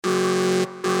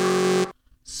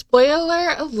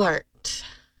Spoiler alert.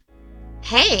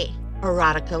 Hey,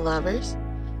 erotica lovers.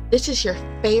 This is your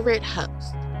favorite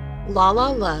host,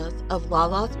 Lala Loves of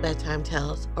Lala's Bedtime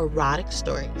Tales Erotic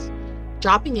Stories,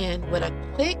 dropping in with a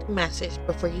quick message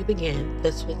before you begin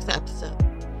this week's episode.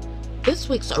 This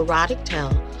week's erotic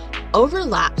tale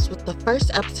overlaps with the first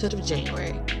episode of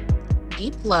January,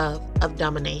 Deep Love of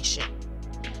Domination.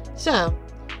 So,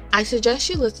 I suggest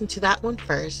you listen to that one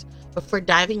first before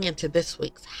diving into this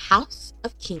week's House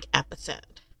of Kink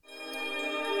episode.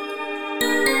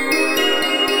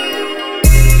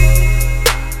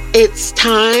 It's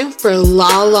time for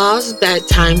Lala's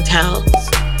Bedtime Tales.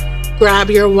 Grab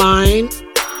your wine,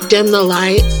 dim the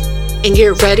lights, and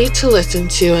get ready to listen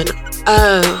to an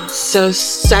oh so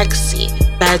sexy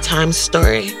bedtime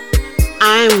story.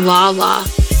 I'm Lala,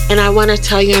 and I want to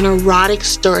tell you an erotic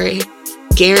story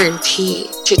guaranteed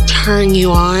to turn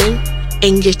you on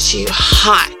and get you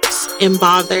hot and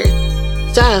bothered.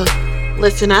 So,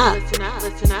 listen up.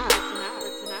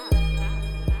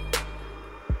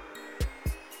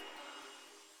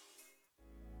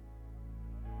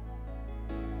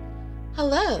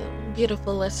 Hello,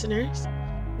 beautiful listeners.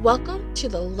 Welcome to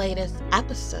the latest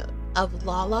episode of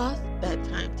Lala's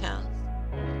Bedtime Tales.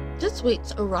 This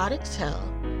week's erotic tale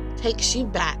takes you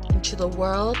back into the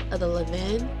world of the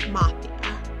live-in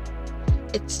mafia.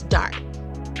 It's dark,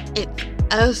 it's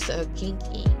oh so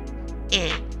kinky,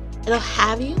 and it'll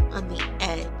have you on the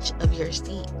edge of your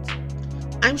seat.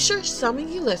 I'm sure some of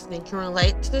you listening can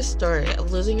relate to the story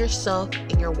of losing yourself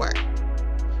in your work,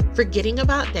 forgetting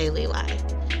about daily life,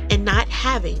 and not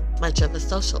having much of a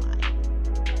social life.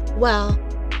 Well,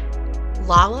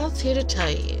 Lala's here to tell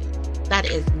you that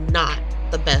is not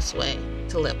the best way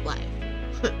to live life.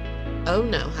 Oh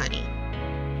no, honey.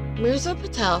 Mirza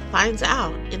Patel finds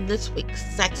out in this week's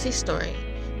sexy story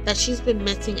that she's been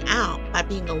missing out by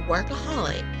being a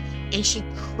workaholic, and she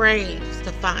craves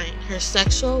to find her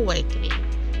sexual awakening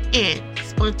and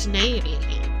spontaneity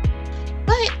again.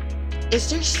 But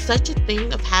is there such a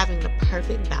thing of having the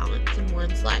perfect balance in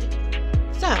one's life?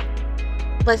 So,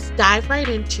 let's dive right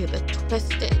into the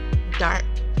twisted, dark,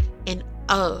 and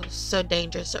oh so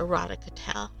dangerous erotica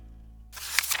tale.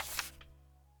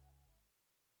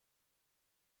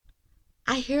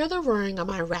 I hear the roaring of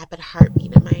my rapid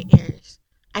heartbeat in my ears.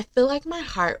 I feel like my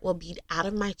heart will beat out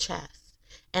of my chest,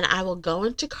 and I will go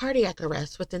into cardiac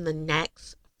arrest within the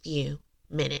next few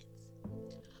minutes.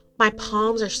 My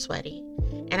palms are sweaty,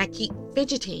 and I keep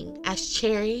fidgeting as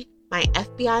Cherry, my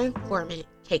FBI informant,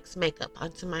 cakes makeup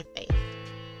onto my face.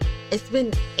 It's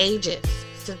been ages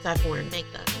since I've worn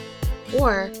makeup,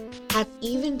 or have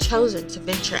even chosen to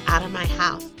venture out of my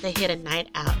house to hit a night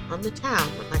out on the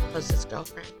town with my closest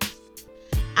girlfriends.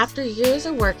 After years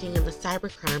of working in the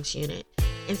cybercrimes unit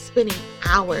and spending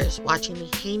hours watching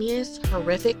the heinous,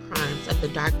 horrific crimes of the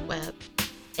dark web,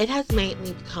 it has made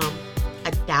me become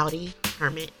a dowdy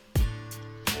hermit.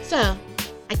 So,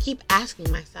 I keep asking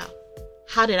myself,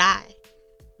 how did I,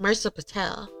 Mirza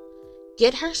Patel,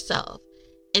 get herself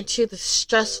into the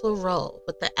stressful role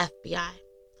with the FBI?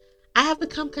 I have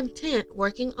become content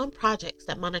working on projects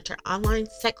that monitor online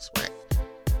sex work,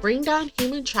 bring down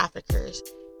human traffickers,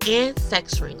 and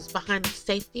sex rings behind the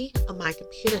safety of my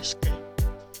computer screen.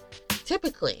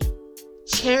 Typically,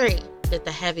 Cherry did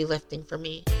the heavy lifting for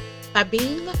me by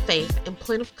being the face and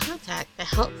point of contact that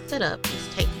helped set up these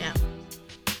takedowns.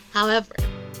 However,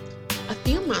 a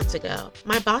few months ago,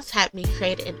 my boss had me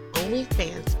create an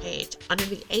OnlyFans page under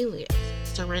the alias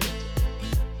Serenity.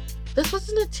 This was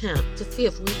an attempt to see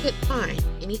if we could find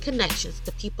any connections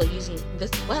to people using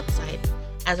this website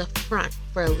as a front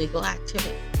for illegal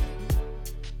activity.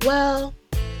 Well,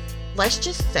 let's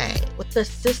just say, with the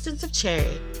assistance of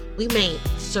Cherry, we made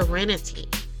Serenity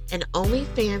an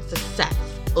OnlyFans success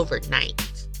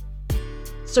overnight.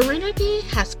 Serenity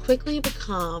has quickly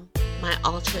become my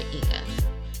alter ego.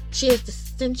 She is the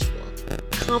sensual,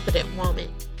 confident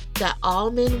woman that all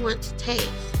men want to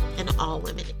taste and all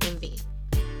women envy.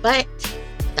 But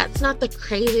that's not the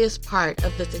craziest part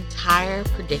of this entire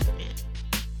predicament.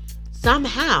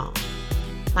 Somehow,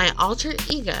 my alter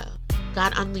ego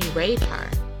got on the radar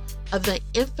of the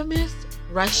infamous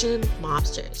Russian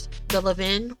mobsters, the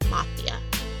live-in mafia.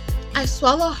 I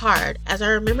swallow hard as I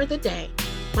remember the day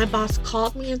my boss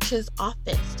called me into his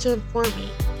office to inform me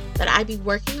that I'd be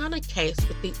working on a case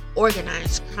with the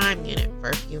organized crime unit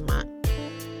for a few months.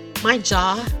 My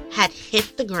jaw had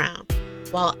hit the ground,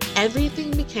 while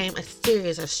everything became a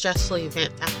series of stressful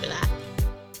events after that.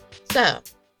 So,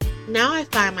 now I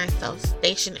find myself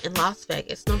stationed in Las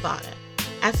Vegas, Nevada,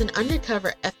 as an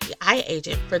undercover FBI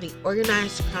agent for the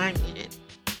organized crime unit.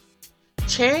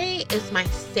 Cherry is my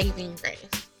saving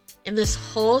grace in this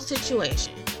whole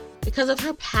situation Because of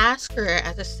her past career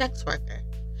as a sex worker,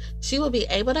 she will be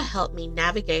able to help me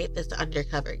navigate this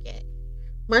undercover gig.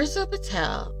 Mirza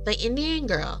Patel, the Indian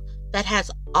girl that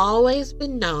has always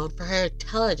been known for her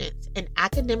intelligence and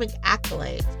academic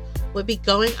accolades, would be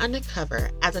going undercover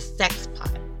as a sex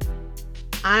pot.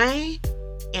 I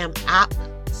am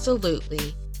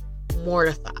absolutely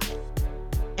mortified,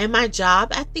 and my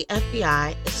job at the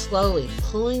FBI is slowly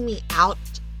pulling me out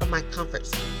of my comfort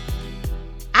zone.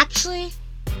 Actually,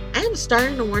 I am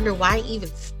starting to wonder why I even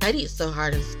studied so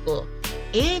hard in school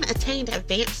and attained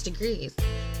advanced degrees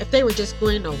if they were just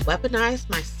going to weaponize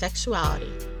my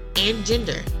sexuality and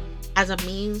gender as a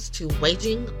means to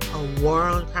waging a war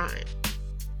on crime.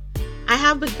 I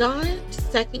have begun to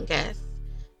second guess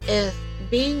if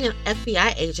being an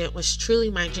FBI agent was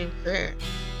truly my dream career,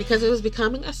 because it was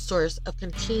becoming a source of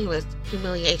continuous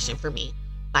humiliation for me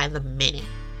by the minute.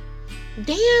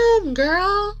 Damn,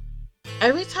 girl!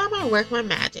 Every time I work my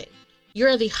magic,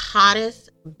 you're the hottest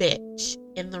bitch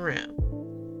in the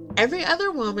room. Every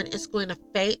other woman is going to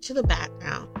fade to the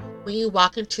background when you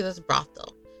walk into this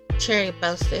brothel, Cherry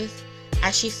boasts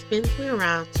as she spins me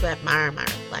around to admire my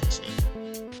reflection.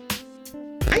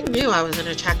 I knew I was an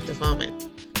attractive woman.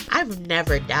 I've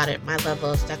never doubted my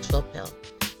level of sexual appeal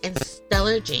and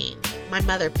stellar genes my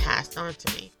mother passed on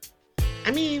to me.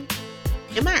 I mean,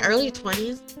 in my early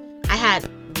 20s, I had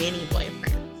many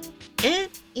boyfriends and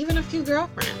even a few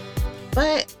girlfriends.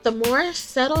 But the more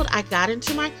settled I got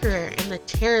into my career and the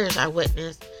terrors I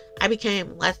witnessed, I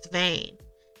became less vain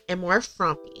and more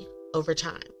frumpy over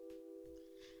time.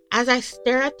 As I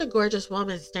stare at the gorgeous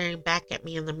woman staring back at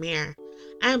me in the mirror,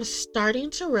 I am starting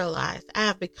to realize I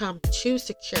have become too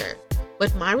secure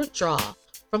with my withdrawal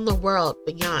from the world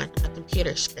beyond a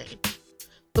computer screen.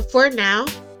 Before now,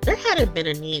 there hadn't been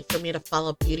a need for me to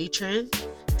follow beauty trends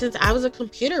since I was a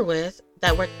computer whiz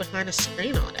that worked behind a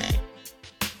screen all day.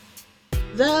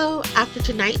 Though, after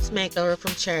tonight's makeover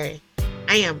from Cherry,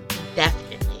 I am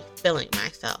definitely feeling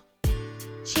myself.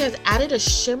 She has added a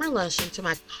shimmer lotion to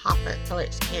my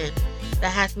copper-colored skin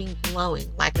that has me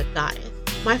glowing like a goddess.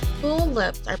 My full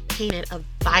lips are painted a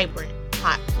vibrant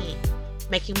hot pink,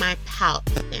 making my pout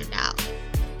stand out.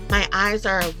 My eyes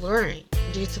are alluring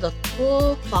due to the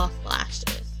full false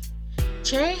lashes.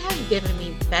 Cherry has given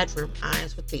me bedroom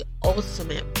eyes with the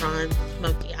ultimate bronze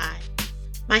smoky eye.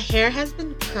 My hair has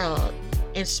been curled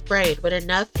and sprayed with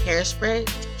enough hairspray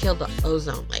to kill the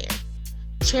ozone layer.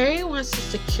 Cherry wants to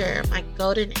secure my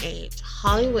golden age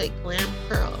Hollywood glam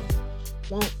curls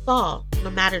won't fall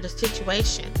no matter the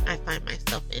situation I find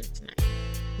myself in tonight.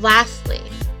 Lastly,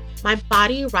 my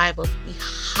body rivals the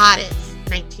hottest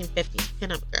 1950s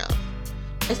pinup girls,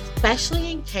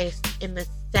 especially encased in the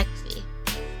sexy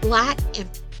black and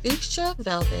fuchsia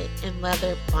velvet and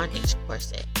leather bondage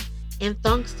corset and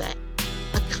thong set,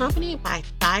 accompanied by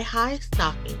thigh-high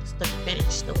stockings to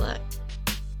finish the look.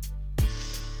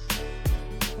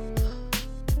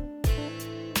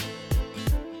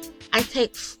 I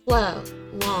take slow,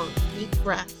 long, deep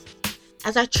breaths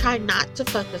as I try not to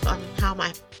focus on how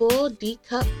my full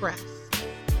D-cup breasts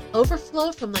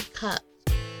overflow from the cups,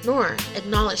 nor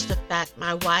acknowledge the fact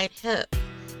my wide hips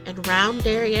and round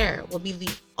derriere will be the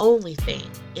only thing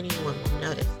anyone will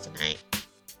notice tonight.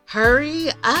 Hurry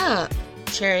up,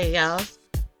 Cherry yells,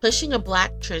 pushing a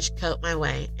black trench coat my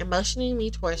way and motioning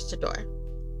me towards the door.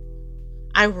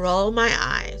 I roll my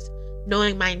eyes,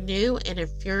 knowing my new and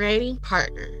infuriating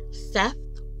partner, Seth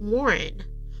Warren,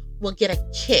 will get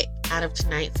a kick out of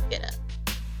tonight's get-up.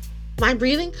 My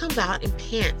breathing comes out in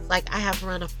pants like I have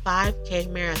run a 5K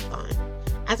marathon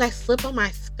as I slip on my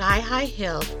sky-high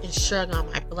heels and shrug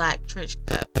on my black trench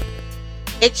coat.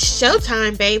 It's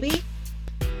showtime, baby!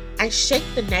 I shake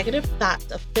the negative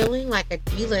thoughts of feeling like a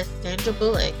D-list Sandra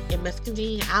Bullock in Miss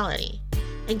Congeniality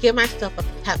and give myself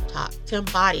a pep talk to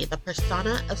embody the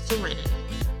persona of serenity.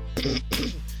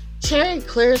 Cherry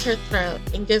clears her throat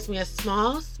and gives me a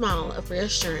small smile of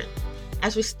reassurance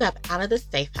as we step out of the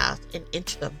safe house and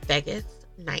into the Vegas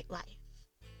nightlife.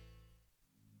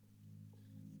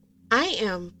 I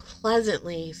am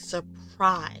pleasantly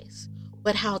surprised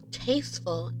with how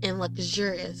tasteful and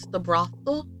luxurious the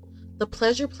brothel, the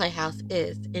Pleasure Playhouse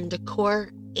is in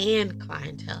decor and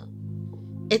clientele.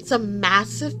 It's a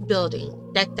massive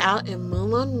building decked out in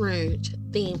Moulin Rouge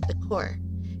themed decor,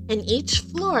 and each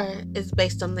floor is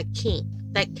based on the kink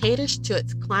that caters to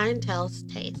its clientele's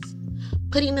taste,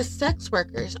 putting the sex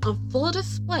workers on full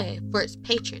display for its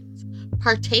patrons,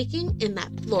 partaking in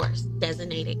that floor's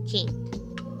designated kink.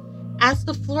 As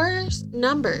the floor's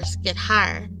numbers get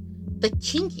higher, the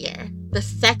kinkier the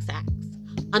sex acts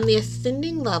on the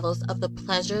ascending levels of the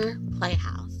Pleasure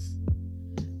Playhouse.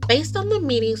 Based on the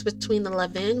meetings between the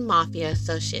Levin Mafia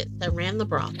associates that ran the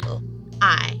brothel,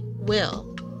 I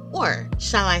will, or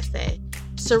shall I say,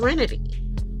 Serenity,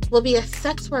 will be a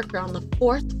sex worker on the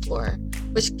 4th floor,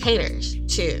 which caters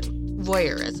to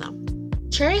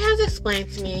voyeurism. Cherry has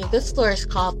explained to me this floor is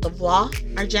called the Voix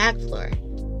or Jag floor,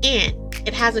 and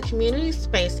it has a community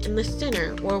space in the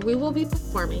center where we will be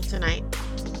performing tonight.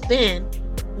 Then,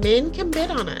 men can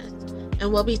bid on us,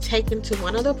 and we'll be taken to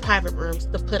one of the private rooms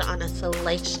to put on a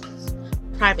salacious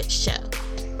private show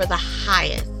for the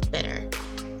highest bidder.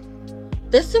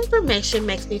 This information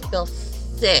makes me feel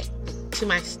sick to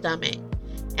my stomach,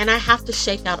 and I have to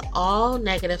shake out all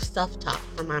negative self-talk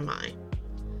from my mind.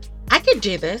 I could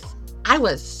do this. I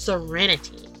was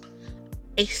Serenity,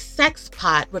 a sex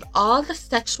pod with all the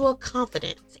sexual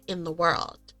confidence in the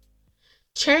world.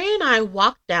 Cherry and I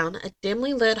walked down a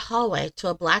dimly lit hallway to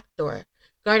a black door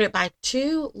guarded by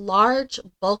 2 large,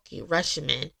 bulky Russian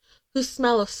men who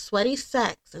smell of sweaty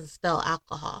sex and stale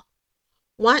alcohol.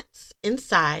 Once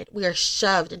inside, we are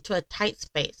shoved into a tight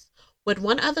space with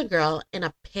one other girl in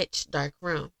a pitch-dark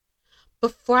room.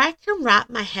 Before I can wrap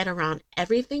my head around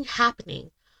everything happening,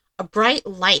 a bright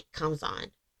light comes on,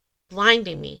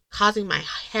 blinding me, causing my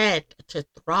head to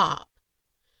throb.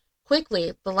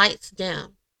 Quickly, the lights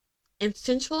dim, and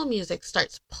sensual music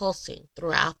starts pulsing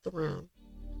throughout the room.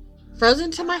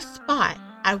 Frozen to my spot,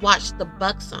 I watched the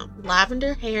buxom,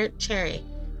 lavender-haired Cherry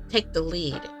take the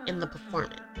lead in the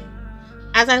performance.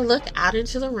 As I look out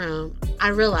into the room, I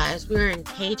realize we are in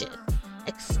cages,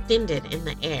 extended in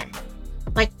the air,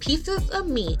 like pieces of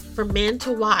meat for men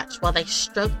to watch while they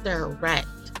stroke their erect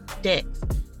dicks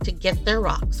to get their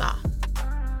rocks off.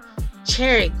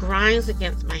 Cherry grinds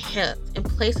against my hips and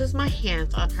places my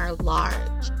hands on her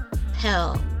large,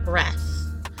 pale breasts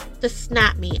to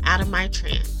snap me out of my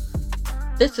trance.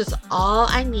 This is all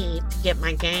I need to get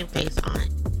my game face on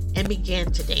and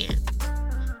begin to dance,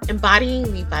 embodying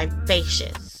the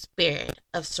vivacious spirit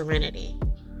of Serenity.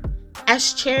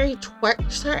 As Cherry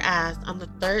twerks her ass on the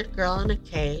 3rd girl in a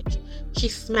cage, she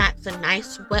smacks a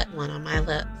nice wet one on my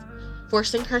lips,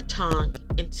 forcing her tongue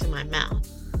into my mouth.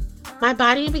 My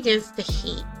body begins to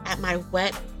heat at my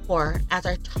wet pore as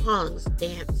our tongues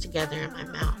dance together in my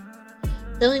mouth.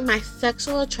 Feeling my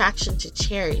sexual attraction to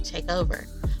Cherry take over,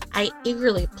 I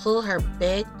eagerly pull her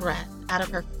big breast out of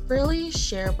her frilly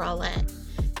sheer bralette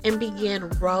and begin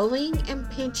rolling and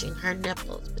pinching her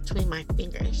nipples between my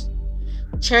fingers.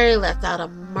 Cherry lets out a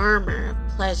murmur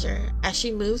of pleasure as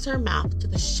she moves her mouth to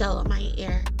the shell of my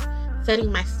ear,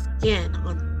 setting my skin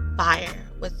on fire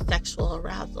with sexual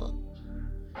arousal.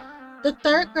 The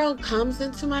 3rd girl comes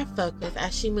into my focus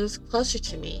as she moves closer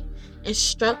to me and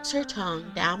strokes her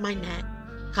tongue down my neck,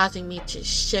 causing me to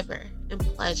shiver in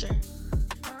pleasure.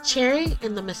 Cherry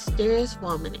and the mysterious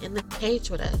woman in the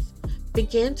cage with us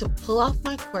begin to pull off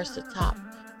my corset top,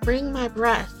 freeing my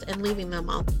breasts and leaving them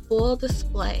on full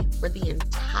display for the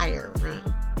entire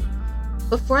room.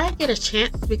 Before I get a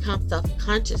chance to become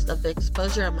self-conscious of the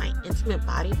exposure of my intimate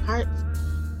body parts,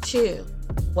 2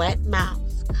 wet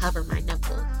mouths cover my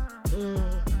nipples.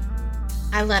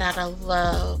 I let out a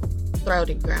low,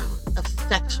 throaty groan of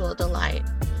sexual delight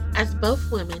as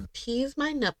both women tease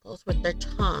my nipples with their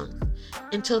tongues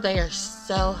until they are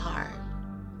so hard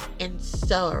and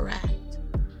so erect.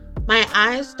 My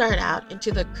eyes dart out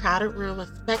into the crowded room of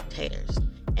spectators,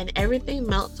 and everything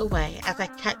melts away as I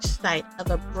catch sight of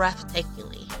a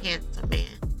breathtakingly handsome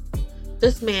man.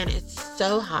 This man is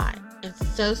so hot and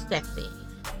so sexy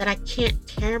that I can't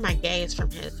tear my gaze from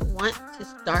his once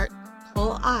his dark,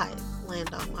 cold eyes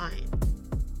land on mine.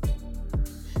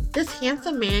 This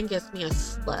handsome man gives me a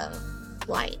slow,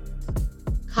 slight,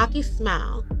 cocky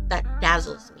smile that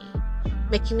dazzles me,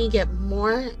 making me get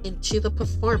more into the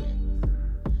performance.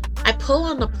 I pull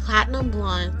on the platinum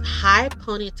blonde high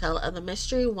ponytail of the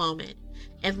mystery woman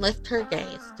and lift her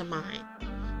gaze to mine.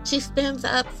 She stands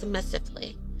up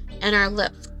submissively, and our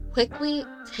lips quickly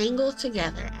tangle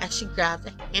together as she grabs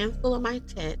a handful of my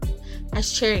tits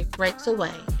as Cherry breaks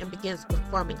away and begins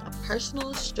performing a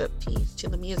personal striptease to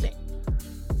the music.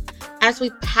 As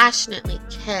we passionately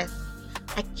kiss,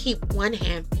 I keep one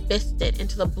hand fisted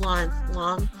into the blonde's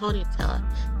long ponytail,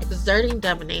 exerting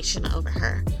domination over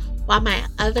her, while my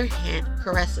other hand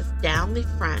caresses down the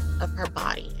front of her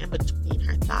body and between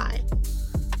her thighs.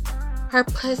 Her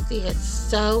pussy is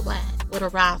so wet with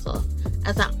arousal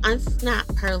as I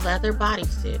unsnap her leather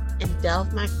bodysuit and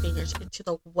delve my fingers into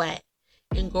the wet,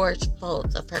 engorged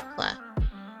folds of her cleft.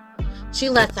 She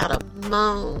lets out a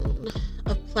moan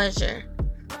of pleasure,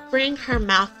 freeing her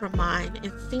mouth from mine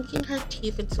and sinking her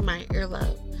teeth into my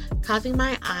earlobe, causing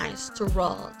my eyes to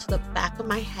roll to the back of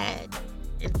my head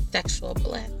in sexual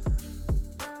bliss.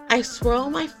 I swirl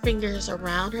my fingers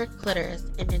around her clitoris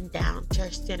and then down to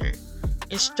her center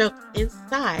and stroke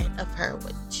inside of her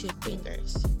with 2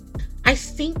 fingers. I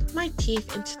sink my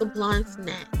teeth into the blonde's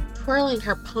neck, twirling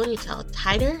her ponytail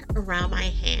tighter around my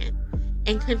hand,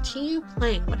 and continue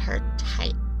playing with her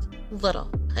tight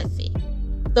little pussy.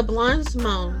 The blonde's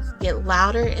moans get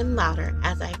louder and louder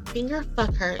as I finger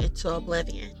fuck her into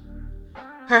oblivion.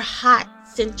 Her hot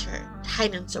center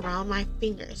tightens around my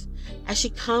fingers as she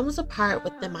comes apart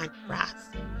within my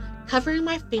grasp, covering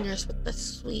my fingers with the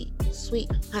sweet,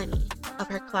 sweet honey of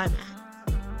her climax.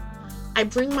 I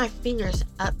bring my fingers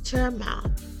up to her mouth,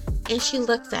 and she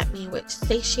looks at me with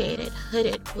satiated,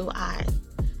 hooded blue eyes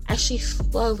as she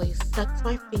slowly sucks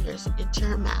my fingers into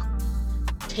her mouth,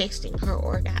 tasting her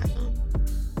orgasm.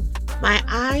 My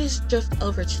eyes drift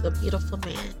over to the beautiful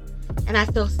man, and I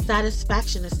feel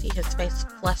satisfaction to see his face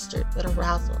flustered with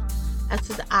arousal as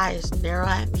his eyes narrow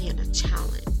at me in a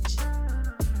challenge.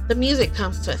 The music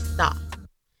comes to a stop,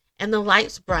 and the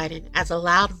lights brighten as a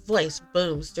loud voice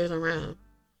booms through the room.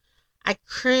 I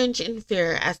cringe in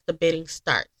fear as the bidding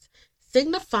starts,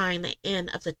 signifying the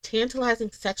end of the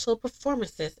tantalizing sexual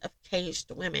performances of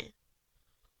caged women.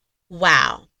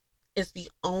 Wow is the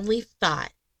only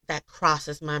thought that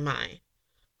crosses my mind.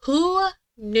 Who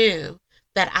knew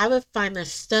that I would find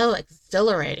this so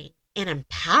exhilarating and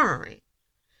empowering?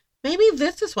 Maybe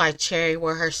this is why Cherry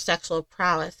wore her sexual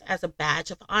prowess as a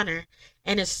badge of honor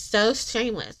and is so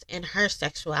shameless in her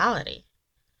sexuality.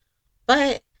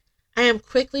 But I am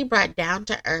quickly brought down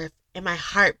to earth and my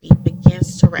heartbeat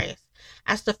begins to race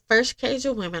as the first cage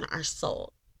of women are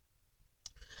sold.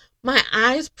 My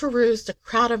eyes peruse the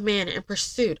crowd of men in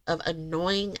pursuit of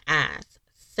annoying ass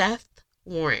Seth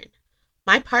Warren.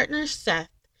 My partner Seth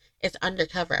is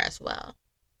undercover as well.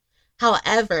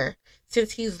 However,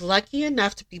 since he's lucky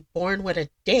enough to be born with a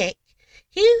dick,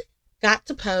 he got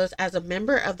to pose as a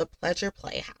member of the Pleasure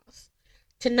Playhouse.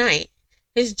 Tonight,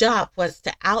 his job was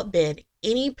to outbid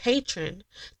any patron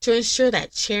to ensure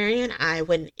that Cherry and I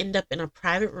wouldn't end up in a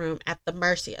private room at the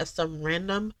mercy of some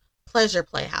random Pleasure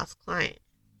Playhouse client.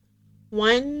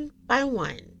 One by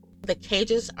one, the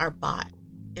cages are bought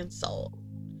and sold.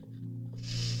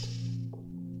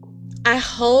 I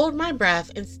hold my breath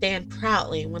and stand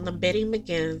proudly when the bidding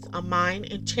begins on mine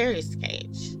and Cherry's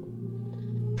cage.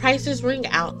 Prices ring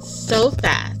out so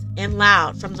fast and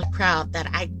loud from the crowd that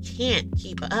I can't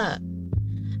keep up.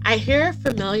 I hear a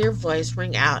familiar voice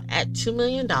ring out at $2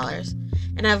 million,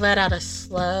 and I let out a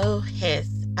slow hiss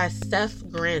as Steph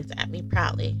grins at me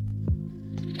proudly.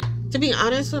 To be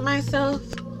honest with myself,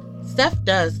 Steph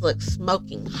does look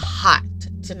smoking hot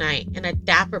tonight in a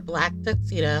dapper black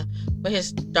tuxedo with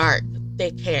his dark,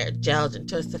 thick hair gelled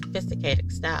into a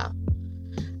sophisticated style.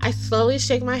 I slowly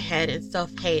shake my head in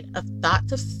self-hate of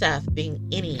thoughts of Steph being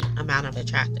any amount of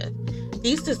attractive.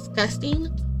 These disgusting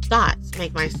thoughts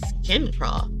make my skin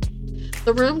crawl.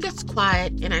 The room gets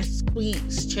quiet and I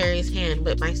squeeze Cherry's hand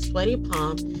with my sweaty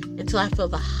palm until I feel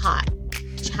the hot,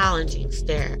 challenging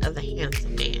stare of the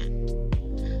handsome man.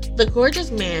 The gorgeous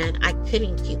man I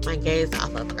couldn't keep my gaze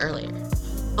off of earlier.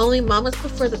 Only moments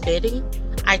before the bidding,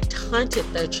 I taunted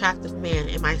the attractive man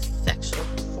in my sexual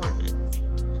performance.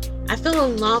 I feel a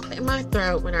lump in my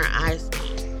throat when our eyes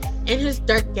meet, and his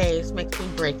dark gaze makes me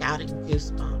break out in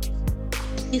goosebumps.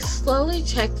 He slowly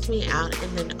checks me out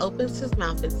and then opens his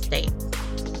mouth and states,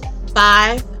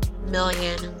 $5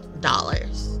 million.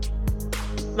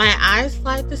 My eyes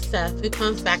slide to Seth, who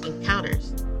comes back and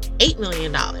counters, $8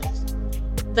 million.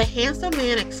 The handsome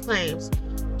man exclaims,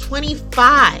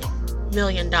 $25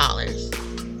 million.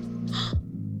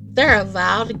 There are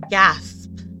loud gasps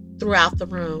throughout the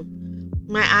room.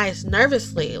 My eyes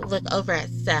nervously look over at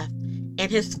Seth, and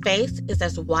his face is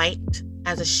as white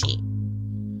as a sheet.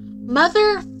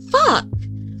 Motherfuck!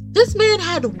 This man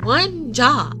had one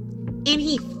job, and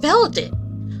he failed it.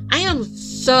 I am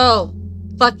so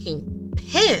fucking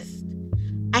pissed.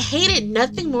 I hated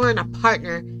nothing more in a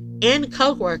partner and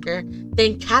co-worker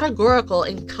than categorical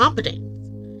incompetence.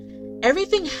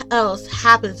 Everything else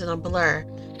happens in a blur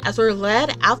as we're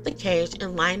led out the cage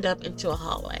and lined up into a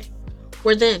hallway.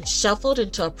 We're then shuffled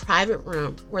into a private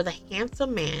room where the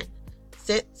handsome man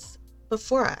sits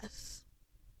before us.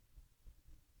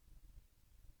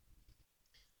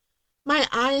 My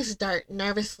eyes dart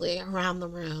nervously around the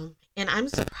room, and I'm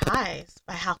surprised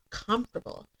by how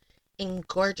comfortable and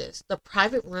gorgeous the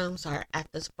private rooms are at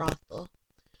this brothel.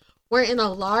 We're in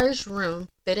a large room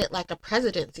fitted like a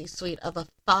presidency suite of a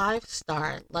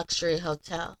 5-star luxury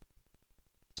hotel.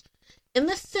 In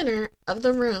the center of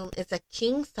the room is a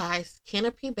king-size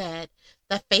canopy bed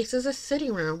that faces a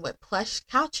sitting room with plush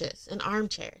couches and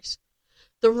armchairs.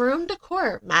 The room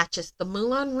decor matches the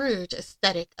Moulin Rouge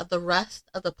aesthetic of the rest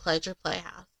of the Pleasure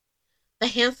Playhouse. The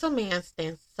handsome man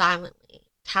stands silently,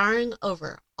 towering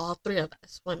over all three of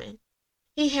us women.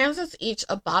 He hands us each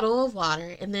a bottle of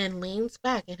water and then leans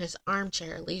back in his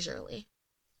armchair leisurely.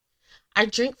 I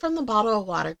drink from the bottle of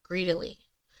water greedily,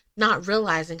 not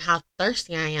realizing how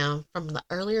thirsty I am from the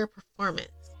earlier performance.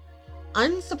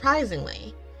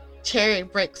 Unsurprisingly, Cherry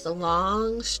breaks a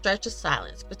long stretch of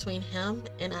silence between him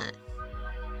and us.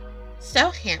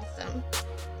 "So handsome.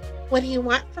 What do you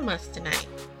want from us tonight?"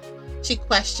 she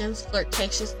questions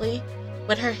flirtatiously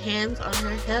with her hands on her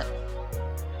hip.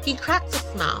 He cracks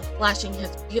a smile, flashing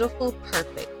his beautiful,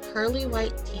 perfect, pearly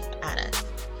white teeth at us,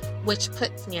 which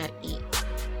puts me at ease.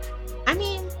 I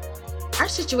mean, our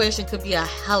situation could be a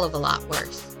hell of a lot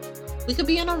worse. We could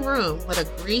be in a room with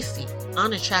a greasy,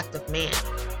 unattractive man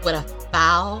with a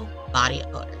foul body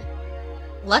odor.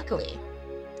 Luckily,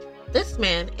 this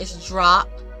man is drop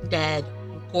dead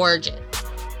gorgeous,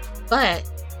 but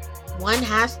one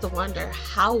has to wonder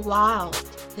how wild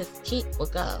his kink will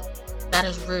go that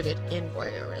is rooted in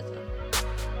voyeurism.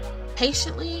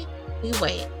 Patiently, we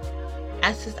wait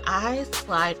as his eyes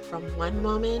slide from one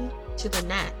woman to the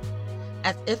next,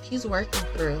 as if he's working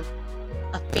through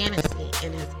a fantasy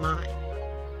in his mind.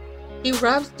 He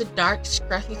rubs the dark,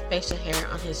 scruffy facial hair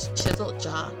on his chiseled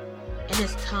jaw, and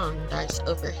his tongue darts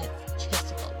over his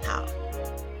kissable palate.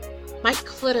 My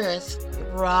clitoris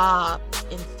throbs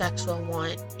in sexual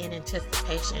want and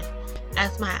anticipation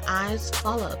as my eyes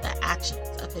follow the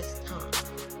actions of his tongue.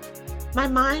 My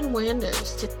mind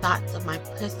wanders to thoughts of my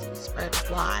pussy spread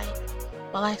wide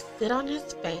while I sit on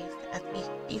his face as he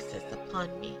feasts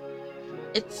upon me.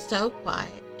 It's so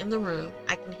quiet in the room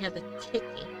I can hear the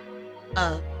ticking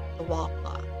of the wall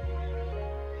clock.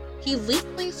 He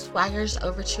lethally swaggers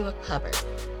over to a cupboard,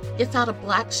 gets out a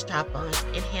black strap-on,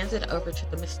 and hands it over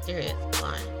to the mysterious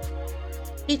blonde.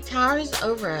 He towers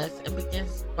over us and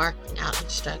begins barking out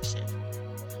instruction.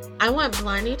 "I want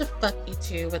Blondie to fuck you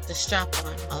two with the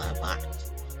strap-on while I watch.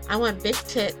 I want big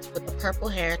tits with the purple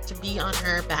hair to be on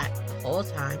her back the whole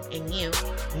time, and you..."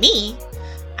 "Me?"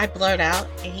 I blurt out,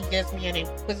 and he gives me an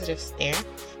inquisitive stare,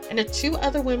 and the two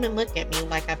other women look at me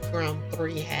like I've grown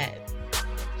 3 heads.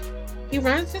 He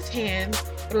runs his hands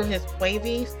through his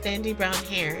wavy, sandy brown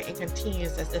hair and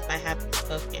continues as if I haven't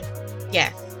spoken.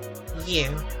 "Yes,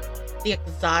 you, the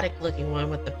exotic-looking one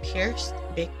with the pierced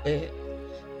big boobs.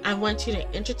 I want you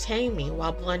to entertain me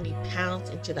while Blondie pounds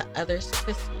into the other's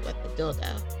pussy with the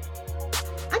dildo."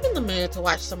 I'm in the mood to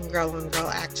watch some girl-on-girl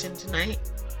action tonight.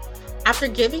 After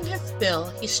giving his spill,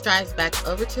 he strides back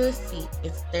over to his seat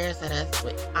and stares at us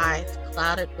with eyes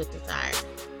clouded with desire.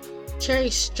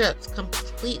 Cherry strips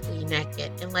completely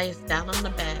naked and lays down on the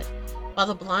bed, while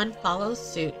the blonde follows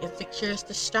suit and secures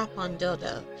the strap-on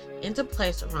dildo into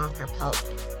place around her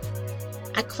pelvis.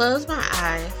 I close my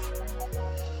eyes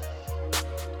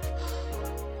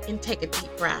and take a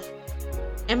deep breath,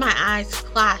 and my eyes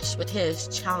clash with his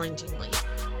challengingly.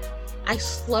 I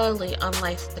slowly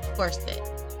unlace the corset,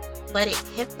 let it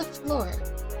hit the floor,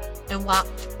 and walk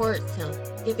towards him,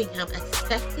 giving him a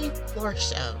sexy floor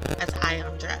show as I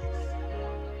undress.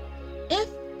 If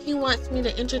he wants me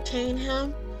to entertain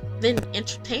him, then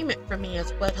entertainment for me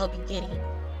is what he'll be getting,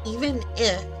 even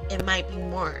if it might be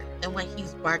more than what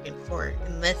he's bargained for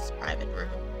in this private room.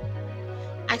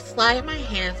 I slide my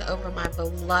hands over my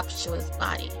voluptuous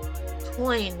body,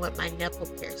 toying with my nipple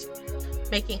piercings,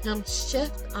 making him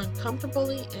shift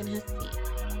uncomfortably in his seat.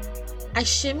 I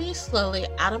shimmy slowly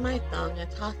out of my thong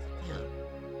and toss it to him.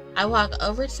 I walk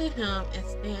over to him and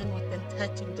stand within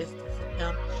touching distance of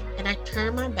him, and I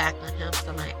turn my back on him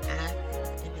so my ass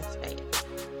is in his face.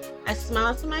 I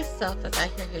smile to myself as I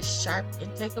hear his sharp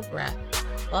intake of breath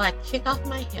while I kick off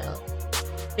my heels.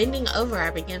 Bending over,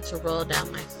 I begin to roll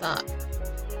down my sock.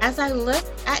 As I look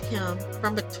at him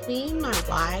from between my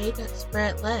wide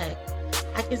spread legs,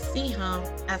 I can see him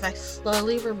as I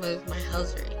slowly remove my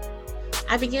hosiery.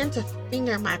 I begin to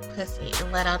finger my pussy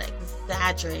and let out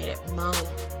exaggerated moans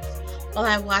while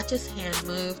I watch his hand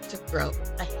move to grope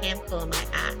a handful of my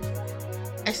ass.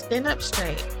 I stand up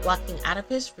straight, walking out of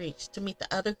his reach to meet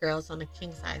the other girls on the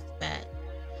king-size bed.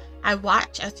 I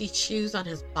watch as he chews on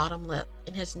his bottom lip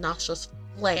and his nostrils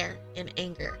flare in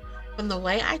anger from the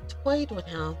way I toyed with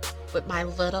him with my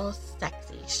little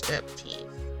sexy striptease.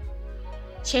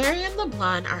 Cherry and the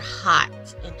blonde are hot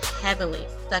and heavily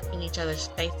sucking each other's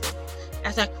faces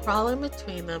as I crawl in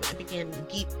between them and begin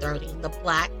deep-throating the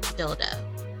black dildo.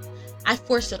 I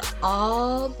force it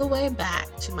all the way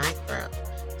back to my throat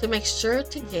to make sure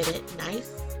to get it nice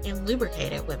and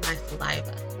lubricated with my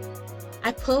saliva.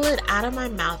 I pull it out of my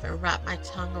mouth and wrap my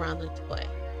tongue around the toy,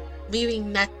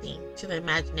 leaving nothing to the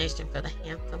imagination for the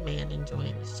handsome man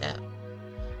enjoying the show.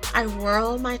 I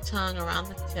whirl my tongue around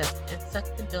the tip and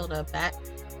suck the dildo back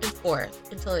and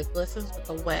forth until it glistens with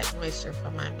the wet moisture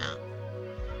from my mouth.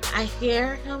 I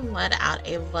hear him let out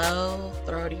a low,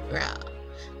 throaty growl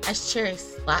as Cherry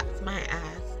slaps my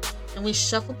ass and we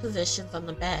shuffle positions on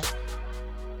the bed.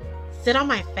 "Sit on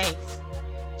my face,"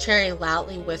 Cherry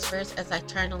loudly whispers as I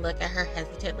turn to look at her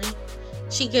hesitantly.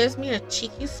 She gives me a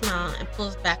cheeky smile and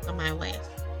pulls back on my waist.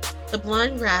 The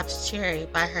blonde grabs Cherry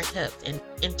by her hips and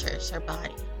enters her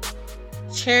body.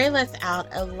 Cherry lets out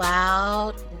a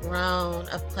loud groan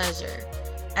of pleasure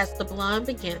as the blonde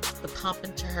begins to pump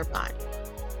into her body.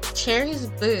 Cherry's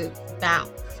boobs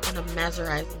bounce in a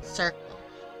mesmerizing circle,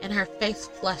 and her face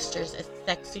flusters a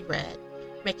sexy red,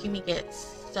 making me get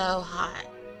so hot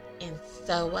and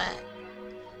so wet.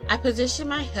 I position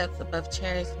my hips above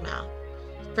Cherry's mouth,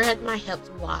 spread my hips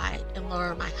wide, and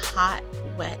lower my hot,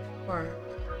 wet fur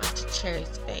onto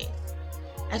Cherry's face.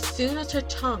 As soon as her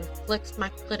tongue flicks my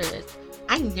clitoris,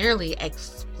 I nearly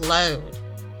explode.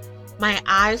 My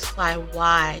eyes fly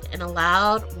wide, and a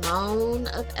loud moan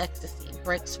of ecstasy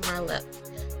breaks from our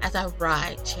lips as I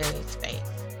ride Cherry's face.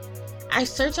 I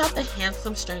search out the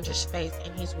handsome stranger's face,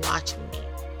 and he's watching me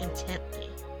intently.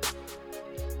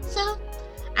 So,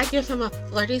 I give him a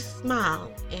flirty smile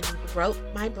and grope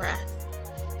my breast.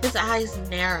 His eyes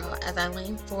narrow as I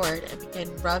lean forward and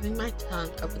begin rubbing my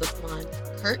tongue over the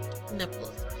blonde's pert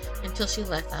nipples until she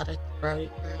lets out a throaty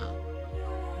groan.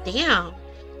 Damn,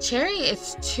 Cherry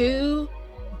is too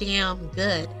damn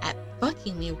good at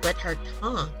fucking me with her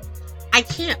tongue. I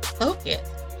can't focus.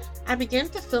 I begin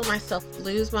to feel myself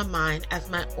lose my mind as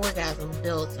my orgasm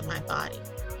builds in my body.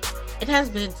 It has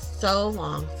been so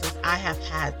long since I have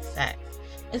had sex.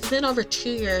 It's been over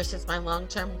 2 years since my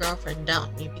long-term girlfriend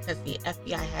dumped me because the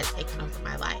FBI had taken over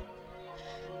my life.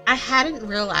 I hadn't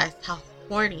realized how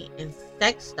horny and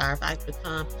sex-starved I've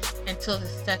become until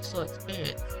this sexual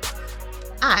experience.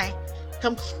 I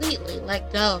completely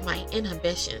let go of my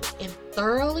inhibitions and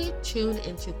thoroughly tuned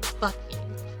into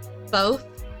fucking both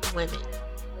women.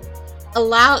 A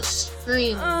loud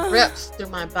scream rips through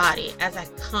my body as I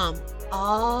come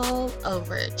all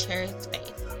over Cherry's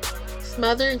face,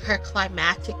 smothering her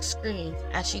climactic screams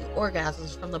as she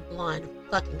orgasms from the blonde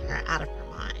fucking her out of her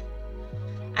mind.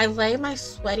 I lay my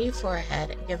sweaty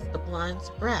forehead against the blonde's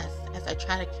breast as I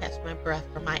try to catch my breath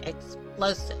for my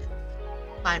explosive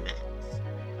climax.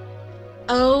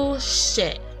 Oh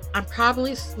shit, I'm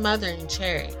probably smothering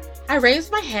Cherry. I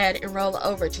raise my head and roll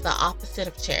over to the opposite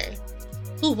of Cherry,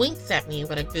 who winks at me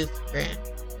with a goofy grin.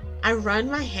 I run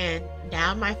my hand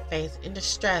down my face in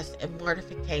distress and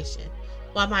mortification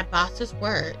while my boss's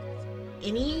words,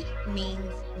 "any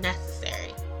means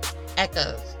necessary,"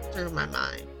 echoes through my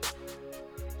mind.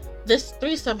 This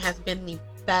threesome has been the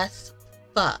best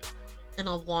fuck in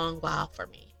a long while for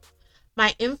me.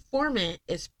 My informant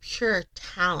is pure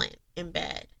talent in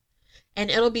bed, and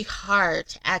it'll be hard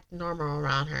to act normal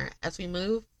around her as we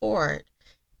move forward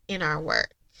in our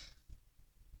work.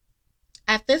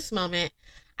 At this moment,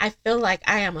 I feel like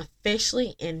I am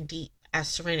officially in deep as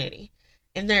Serenity,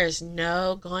 and there is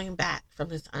no going back from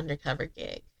this undercover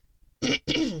gig.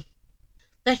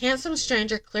 The handsome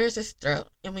stranger clears his throat,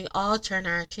 and we all turn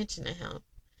our attention to him.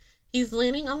 He's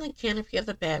leaning on the canopy of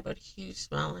the bed with a huge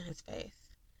smile on his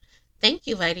face. "Thank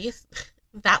you, ladies.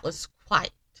 That was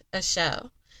quite a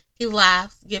show." He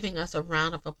laughs, giving us a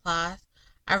round of applause.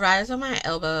 I rise on my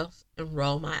elbows and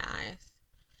roll my eyes.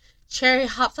 Cherry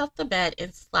hops off the bed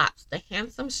and slaps the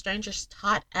handsome stranger's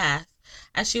taut ass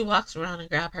as she walks around and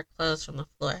grabs her clothes from the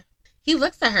floor. He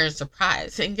looks at her in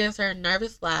surprise and gives her a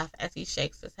nervous laugh as he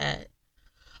shakes his head.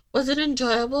 "Was it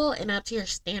enjoyable and up to your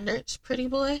standards, pretty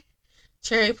boy?"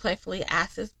 Cherry playfully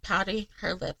asks, pouting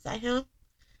her lips at him.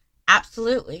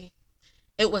 "Absolutely.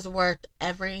 It was worth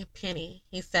every penny,"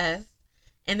 he says,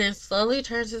 and then slowly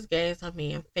turns his gaze on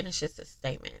me and finishes his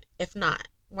statement, "if not,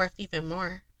 worth even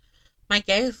more." My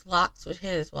gaze locks with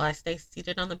his while I stay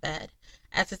seated on the bed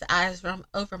as his eyes roam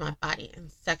over my body in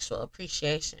sexual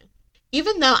appreciation.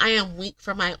 Even though I am weak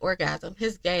from my orgasm,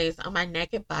 his gaze on my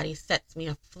naked body sets me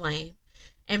aflame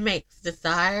and makes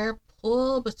desire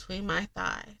pull between my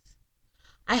thighs.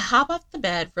 I hop off the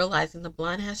bed, realizing the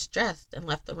blonde has dressed and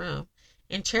left the room,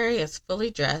 and Cherry is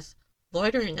fully dressed,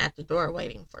 loitering at the door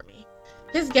waiting for me.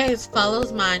 His gaze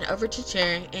follows mine over to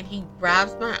Cherry, and he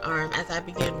grabs my arm as I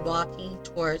begin walking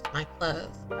towards my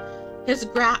clothes. His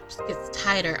grasp gets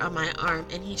tighter on my arm,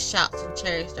 and he shouts in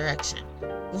Cherry's direction,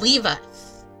 "Leave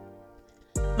us!"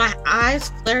 My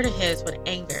eyes flare to his with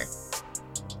anger,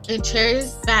 and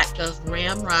Cherry's back goes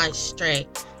ramrod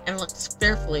straight and looks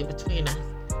fearfully between us.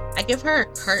 I give her a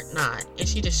curt nod, and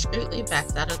she discreetly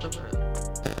backs out of the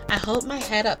room. I hold my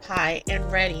head up high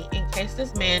and ready in case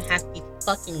this man has the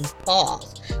fucking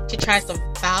balls to try some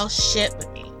foul shit with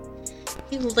me.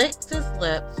 He licks his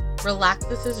lips,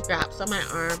 relaxes his grasp on my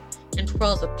arm, and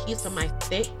twirls a piece of my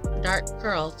thick, dark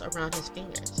curls around his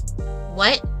fingers.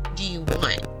 "What do you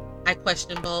want?" I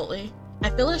question boldly. I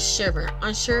feel a shiver,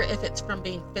 unsure if it's from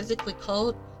being physically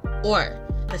cold or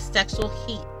the sexual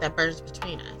heat that burns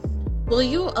between us. "Will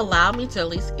you allow me to at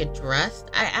least get dressed?"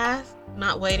 I ask,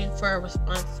 not waiting for a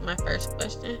response to my first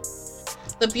question.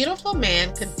 The beautiful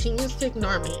man continues to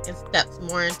ignore me and steps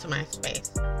more into my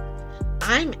space.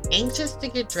 I'm anxious to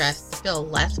get dressed to feel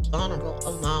less vulnerable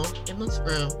alone in this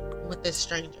room with this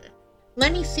stranger.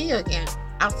 "Let me see you again,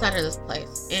 outside of this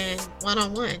place, and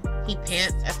one-on-one," he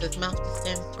pants as his mouth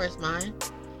descends towards mine.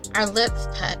 Our lips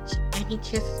touch, and he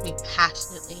kisses me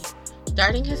passionately,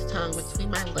 darting his tongue between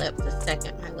my lips the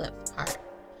second my lips part.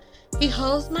 He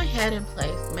holds my head in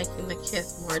place, making the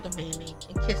kiss more demanding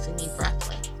and kissing me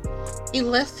breathless. He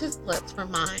lifts his lips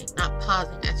from mine, not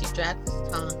pausing as he drags his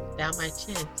tongue down my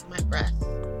chin to my breast.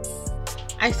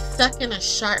 I suck in a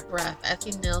sharp breath as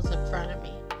he kneels in front of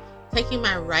me, taking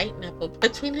my right nipple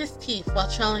between his teeth while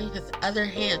trailing his other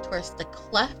hand towards the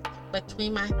cleft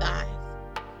between my thighs.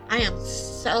 I am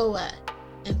so wet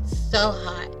and so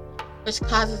hot, which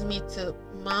causes me to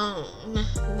moan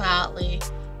loudly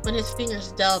when his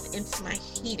fingers delve into my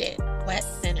heated, wet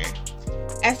center.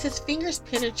 As his fingers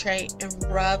penetrate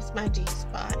and rubs my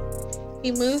G-spot,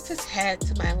 he moves his head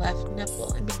to my left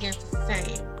nipple and begins the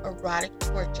same erotic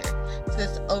torture to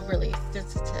this overly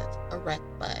sensitive, erect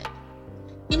bud.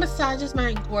 He massages my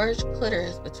engorged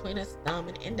clitoris between his thumb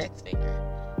and index finger,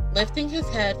 lifting his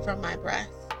head from my breast.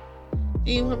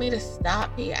 "Do you want me to stop?"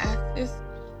 he asks,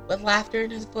 with laughter in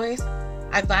his voice.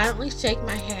 I violently shake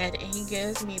my head, and he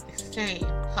gives me the same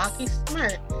cocky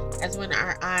smirk as when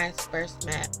our eyes first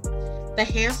met. The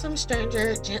handsome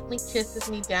stranger gently kisses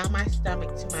me down my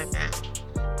stomach to my mouth.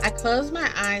 I close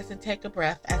my eyes and take a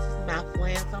breath as his mouth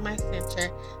lands on my center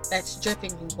that's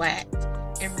dripping wet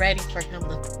and ready for him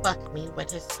to fuck me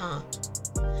with his tongue.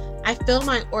 I feel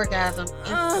my orgasm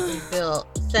instantly build,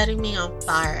 setting me on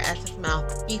fire as his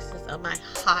mouth feasts on my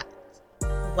hot,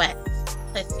 wet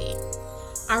pussy.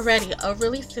 Already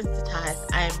overly sensitized,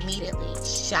 I immediately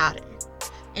shatter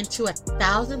into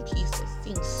 1,000 pieces,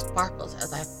 seeing sparkles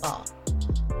as I fall.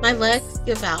 My legs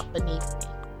give out beneath me.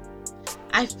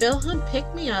 I feel him pick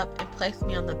me up and place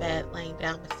me on the bed, laying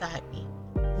down beside me.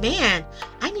 Man,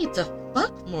 I need to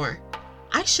fuck more.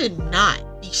 I should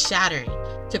not be shattering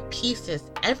to pieces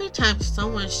every time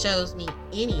someone shows me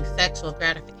any sexual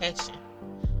gratification.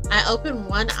 I open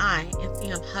one eye and see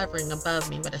him hovering above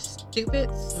me with a stupid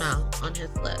smile on his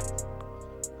lips.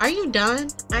 "Are you done?"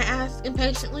 I ask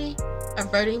impatiently,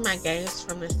 averting my gaze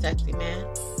from this sexy man.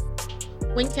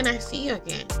 "When can I see you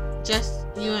again? Just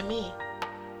you and me,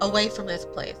 away from this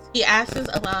place," he asks,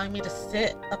 allowing me to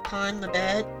sit upon the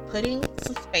bed, putting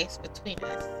some space between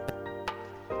us.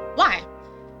 "Why?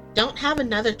 Don't have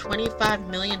another $25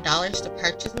 million to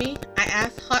purchase me?" I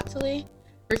ask haughtily,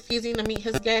 refusing to meet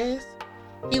his gaze.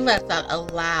 He lets out a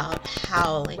loud,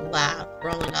 howling laugh,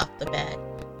 rolling off the bed,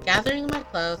 gathering my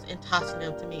clothes and tossing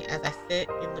them to me as I sit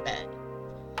in the bed.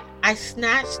 I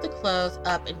snatch the clothes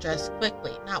up and dress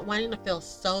quickly, not wanting to feel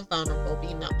so vulnerable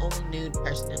being the only nude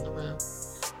person in the room.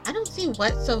 "I don't see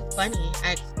what's so funny,"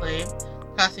 I exclaim,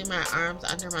 crossing my arms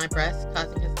under my breast,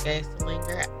 causing his gaze to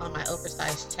linger on my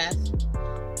oversized chest.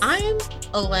 I'm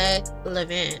Oleg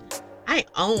Levin. I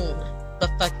own the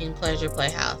fucking Pleasure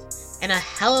Playhouse, and a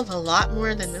hell of a lot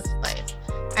more than this place.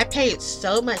 I paid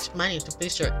so much money to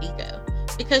boost your ego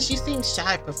because you seem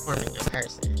shy performing in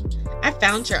person. I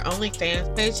found your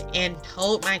OnlyFans page and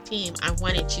told my team I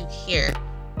wanted you here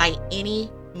by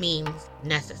any means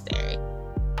necessary.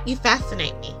 "You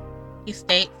fascinate me," he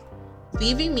states,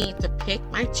 leaving me to pick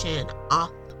my chin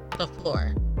off the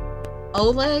floor.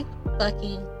 Oleg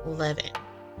fucking Levin,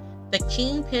 the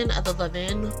kingpin of the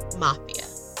Levin Mafia.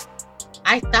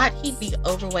 I thought he'd be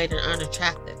overweight and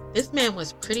unattractive. This man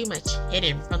was pretty much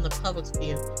hidden from the public's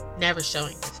view, never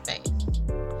showing his face.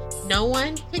 No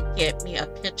one could get me a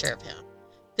picture of him.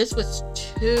 This was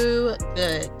too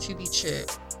good to be true.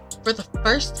 For the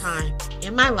first time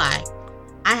in my life,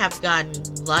 I have gotten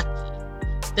lucky.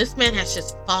 This man has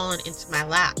just fallen into my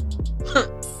lap.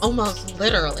 Almost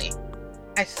literally.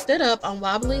 I stood up on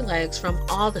wobbly legs from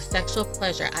all the sexual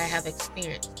pleasure I have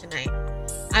experienced tonight.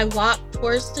 I walked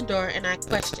towards the door and I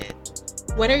questioned,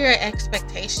 "What are your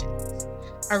expectations?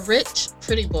 A rich,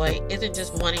 pretty boy isn't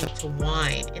just wanting to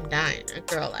wine and dine a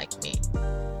girl like me."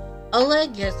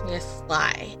 Oleg gives me a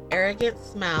sly, arrogant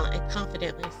smile and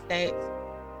confidently states,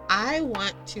 I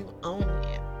want to own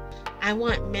you. I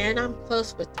want men I'm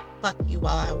close with to fuck you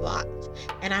while I watch,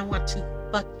 and I want to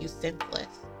fuck you senseless.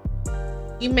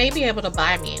 You may be able to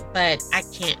buy me, but I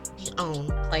can't be owned,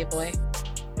 playboy.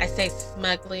 I say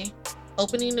smugly,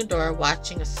 opening the door,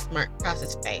 watching a smirk cross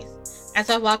his face. As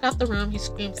I walk out the room, he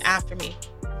screams after me,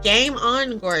 "Game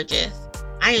on, gorgeous.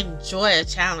 I enjoy a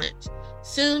challenge.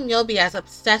 Soon you'll be as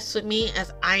obsessed with me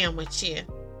as I am with you."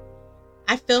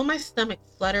 I feel my stomach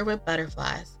flutter with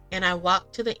butterflies, and I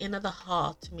walk to the end of the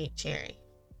hall to meet Cherry.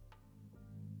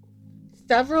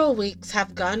 Several weeks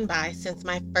have gone by since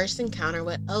my first encounter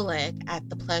with Oleg at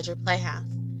the Pleasure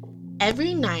Playhouse.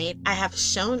 Every night I have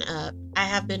shown up, I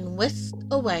have been whisked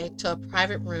away to a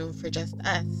private room for just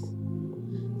us.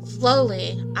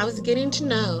 Slowly, I was getting to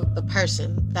know the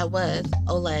person that was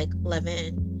Oleg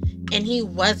Levin, and he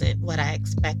wasn't what I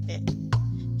expected.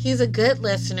 He's a good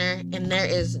listener, and there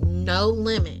is no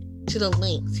limit to the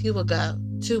lengths he will go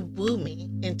to woo me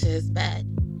into his bed.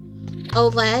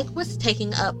 Oleg was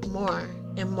taking up more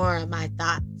and more of my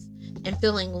thoughts and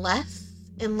feeling less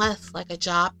and less like a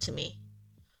job to me.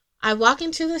 I walk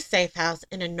into the safe house,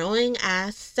 and annoying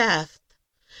ass Seth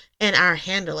and our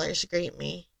handlers greet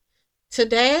me.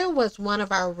 Today was one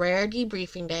of our rare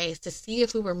debriefing days to see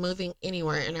if we were moving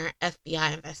anywhere in our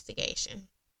FBI investigation.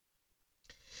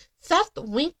 Seth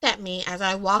winked at me as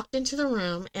I walked into the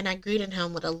room, and I greeted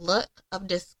him with a look of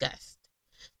disgust.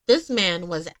 This man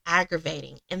was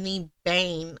aggravating and the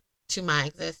bane to my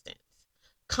existence,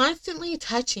 constantly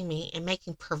touching me and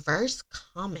making perverse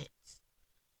comments.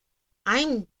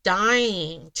 I'm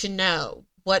dying to know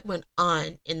what went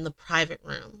on in the private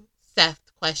room, Seth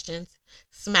questions,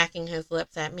 smacking his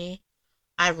lips at me.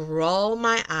 I roll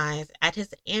my eyes at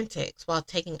his antics while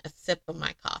taking a sip of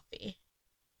my coffee.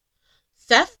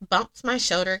 Seth bumps my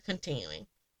shoulder, continuing,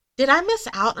 "Did I miss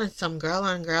out on some girl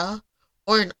on girl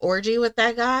or an orgy with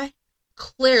that guy?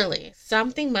 Clearly,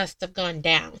 something must have gone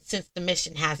down since the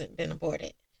mission hasn't been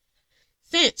aborted.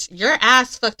 Since your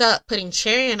ass fucked up putting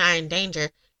Cherry and I in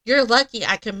danger, you're lucky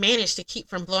I could manage to keep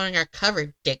from blowing our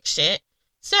cover, dick shit.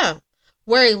 So,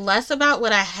 worry less about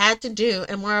what I had to do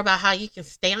and more about how you can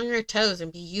stay on your toes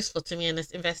and be useful to me in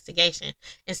this investigation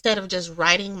instead of just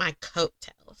riding my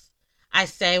coattails," I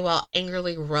say while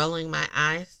angrily rolling my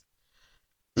eyes.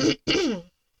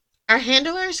 Our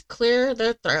handlers clear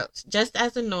their throats, just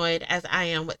as annoyed as I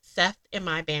am with Seth and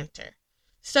my banter.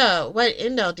 "So, what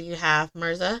intel do you have,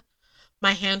 Mirza?"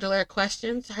 my handler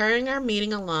questions, hurrying our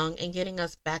meeting along and getting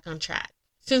us back on track.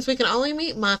 Since we can only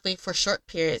meet monthly for short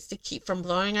periods to keep from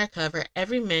blowing our cover,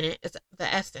 every minute is the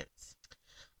essence.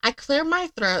 I clear my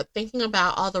throat thinking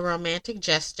about all the romantic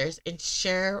gestures and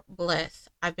sheer bliss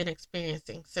I've been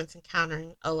experiencing since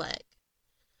encountering Oleg.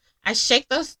 I shake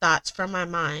those thoughts from my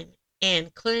mind,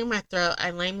 and clearing my throat, I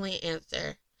lamely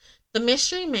answer, "The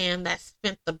mystery man that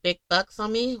spent the big bucks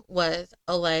on me was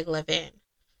Oleg Levin.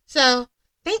 So,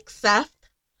 thanks, Seth.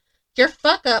 Your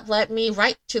fuck up led me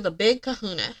right to the big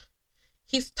kahuna.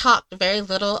 He's talked very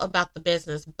little about the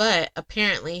business, but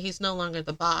apparently he's no longer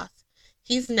the boss.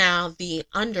 He's now the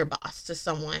underboss to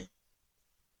someone."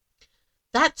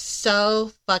 That's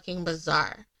so fucking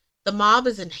bizarre. The mob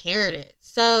is inherited,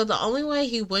 so the only way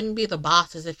he wouldn't be the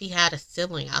boss is if he had a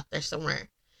sibling out there somewhere.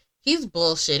 He's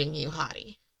bullshitting you,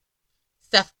 hottie.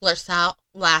 Seth blurts out,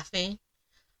 laughing.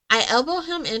 I elbow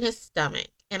him in his stomach,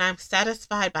 and I'm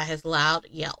satisfied by his loud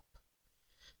yelp.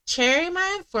 Cherry,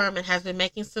 my informant, has been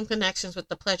making some connections with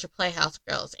the Pleasure Playhouse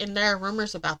girls, and there are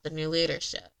rumors about the new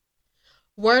leadership.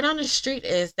 Word on the street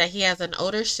is that he has an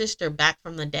older sister back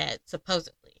from the dead,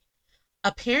 supposedly.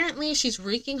 Apparently, she's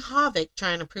wreaking havoc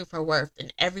trying to prove her worth,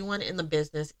 and everyone in the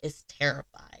business is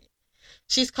terrified.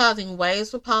 She's causing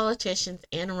waves with politicians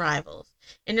and rivals,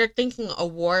 and they're thinking a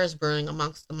war is brewing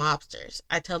amongst the mobsters,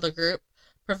 I tell the group,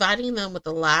 providing them with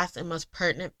the last and most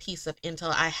pertinent piece of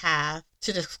intel I have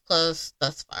to disclose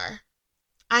thus far.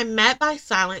 I'm met by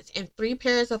silence and 3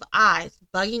 pairs of eyes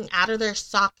bugging out of their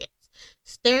sockets,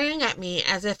 staring at me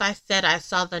as if I said I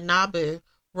saw the Naboo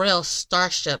royal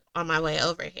starship on my way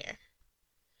over here.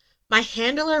 My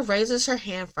handler raises her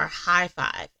hand for a high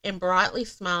five, and broadly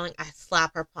smiling, I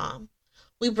slap her palm.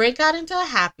 We break out into a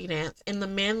happy dance, and the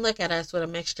men look at us with a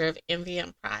mixture of envy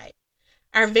and pride.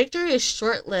 Our victory is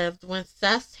short-lived when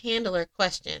Seth's handler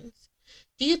questions,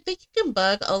 "Do you think you can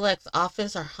bug Oleg's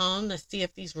office or home to see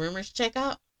if these rumors check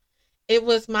out?" It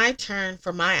was my turn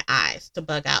for my eyes to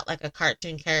bug out like a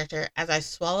cartoon character as I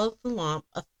swallowed the lump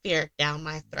of fear down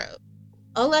my throat.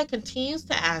 Oleg continues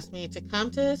to ask me to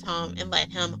come to his home and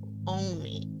let him own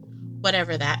me,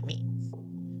 whatever that means.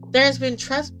 There has been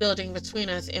trust building between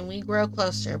us, and we grow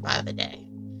closer by the day.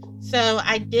 So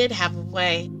I did have a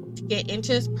way to get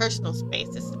into his personal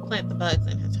spaces to plant the bugs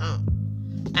in his home.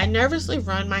 I nervously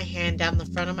run my hand down the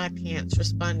front of my pants,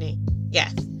 responding,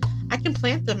 "Yes, I can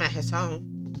plant them at his home."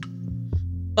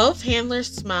 Both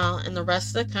handlers smile, and the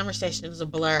rest of the conversation is a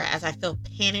blur as I feel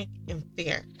panic and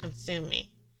fear consume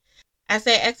me. As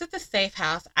they exit the safe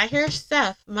house, I hear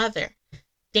Seth mother,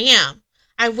 "Damn,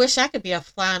 I wish I could be a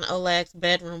fly on Oleg's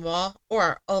bedroom wall,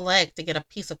 or Oleg to get a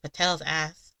piece of Patel's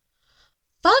ass."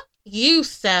 "Fuck you,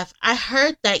 Seth. I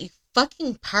heard that, you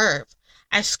fucking perv,"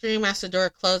 I scream as the door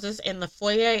closes and the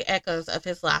foyer echoes of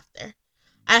his laughter.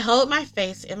 I hold my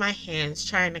face in my hands,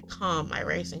 trying to calm my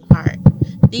racing heart.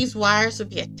 These wires would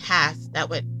be a task that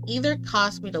would either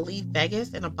cause me to leave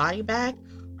Vegas in a body bag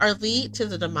or lead to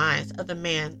the demise of the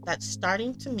man that's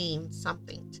starting to mean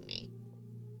something to me.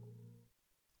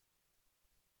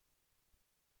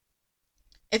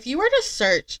 If you were to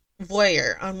search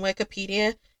voyeur on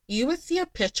Wikipedia, you would see a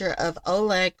picture of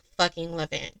Oleg fucking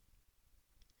Levin.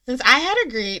 Since I had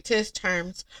agreed to his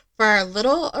terms for our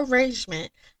little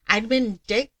arrangement, I'd been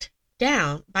dicked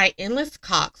down by endless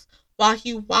cocks while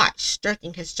he watched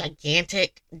stroking his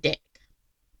gigantic dick.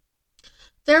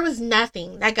 There was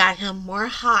nothing that got him more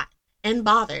hot and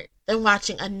bothered than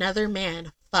watching another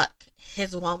man fuck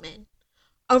his woman.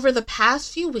 Over the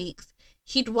past few weeks,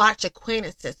 he'd watch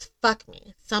acquaintances fuck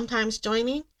me, sometimes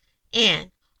joining,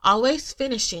 and always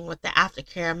finishing with the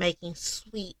aftercare, making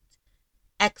sweet,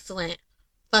 excellent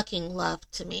fucking love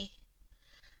to me.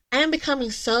 I am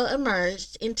becoming so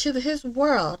immersed into his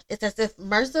world, it's as if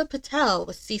Mirza Patel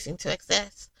was ceasing to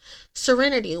exist.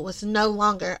 Serenity was no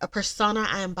longer a persona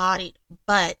I embodied,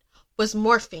 but was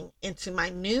morphing into my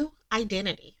new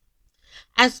identity.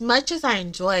 As much as I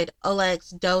enjoyed Oleg's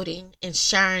doting and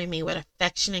showering me with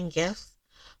affection and gifts,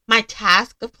 my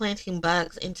task of planting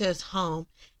bugs into his home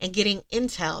and getting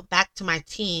intel back to my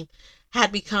team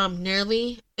had become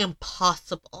nearly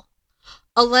impossible.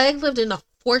 Oleg lived in a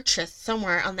fortress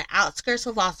somewhere on the outskirts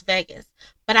of Las Vegas,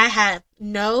 but I have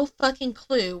no fucking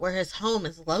clue where his home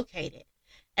is located.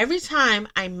 Every time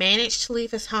I manage to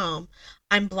leave his home,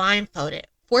 I'm blindfolded,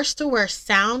 forced to wear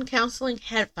sound canceling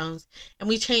headphones, and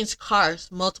we change cars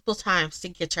multiple times to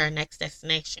get to our next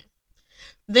destination.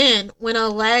 Then, when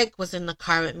Oleg was in the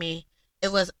car with me,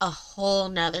 it was a whole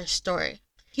nother story.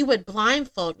 He would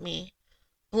blindfold me,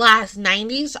 blast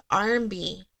 90s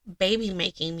R&B baby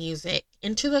making music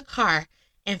into the car,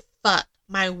 and fuck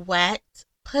my wet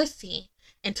pussy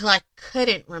until I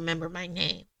couldn't remember my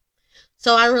name.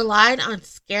 So I relied on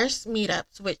scarce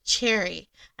meetups with Cherry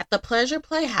at the Pleasure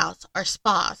Playhouse or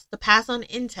spas to pass on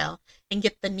intel and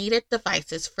get the needed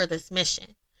devices for this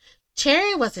mission.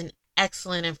 Cherry was an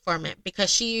excellent informant because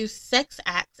she used sex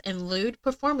acts and lewd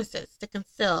performances to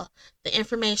conceal the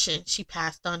information she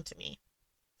passed on to me.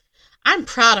 I'm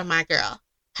proud of my girl.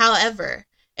 However,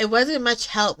 it wasn't much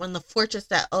help when the fortress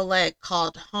that Oleg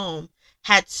called home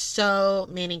had so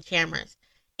many cameras,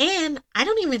 and I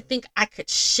don't even think I could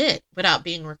shit without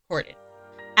being recorded.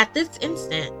 At this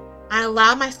instant, I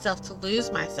allow myself to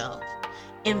lose myself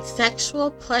in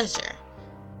sexual pleasure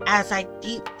as I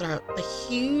deep throat the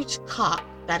huge cock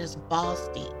that is balls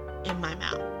deep in my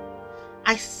mouth.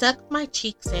 I suck my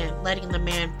cheeks in, letting the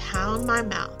man pound my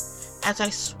mouth as I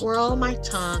swirl my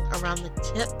tongue around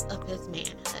the tip of his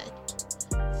manhood.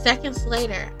 Seconds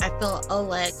later, I feel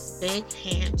Oleg's big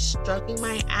hand stroking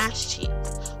my ass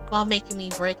cheeks while making me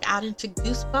break out into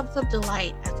goosebumps of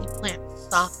delight as he plants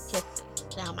soft kisses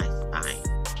down my spine.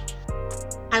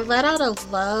 I let out a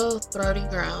low, throaty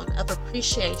groan of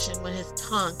appreciation when his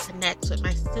tongue connects with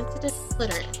my sensitive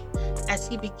clitoris as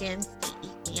he begins to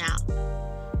eat me out.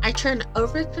 I turn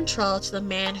over control to the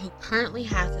man who currently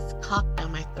has his cock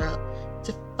down my throat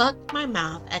to fuck my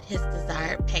mouth at his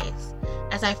desired pace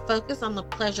as I focus on the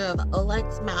pleasure of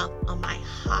Oleg's mouth on my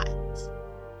hot,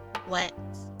 wet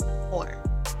whore.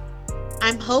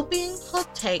 I'm hoping he'll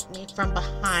take me from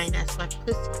behind as my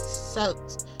pussy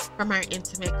soaks from our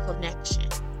intimate connection.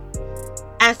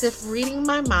 As if reading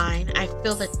my mind, I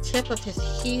feel the tip of his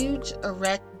huge,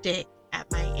 erect dick at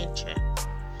my entrance.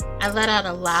 I let out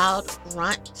a loud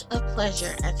grunt of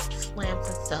pleasure as he slams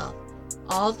himself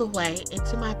all the way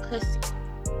into my pussy,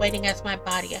 waiting as my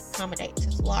body accommodates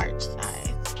his large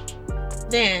size.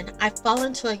 Then I fall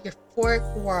into a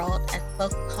euphoric world as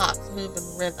both cocks move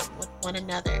in rhythm with one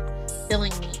another,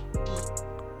 filling me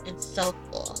deep and so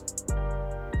full.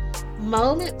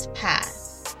 Moments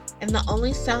pass, and the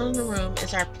only sound in the room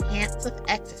is our pants of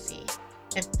ecstasy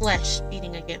and flesh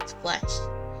beating against flesh.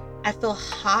 I feel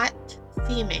hot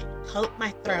semen coat my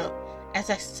throat as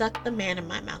I suck the man in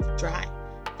my mouth dry,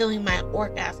 feeling my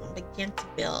orgasm begin to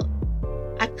build.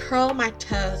 I curl my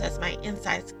toes as my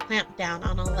insides clamp down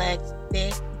on Oleg's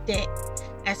big dick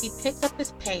as he picks up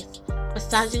his pace,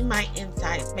 massaging my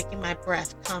insides, making my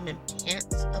breath come in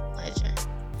pants of pleasure.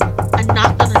 A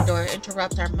knock on the door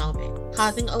interrupts our moment,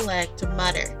 causing Oleg to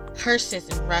mutter curses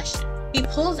in Russian. He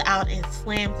pulls out and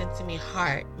slams into me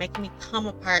hard, making me come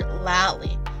apart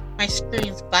loudly, my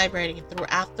screams vibrating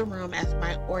throughout the room as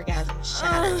my orgasm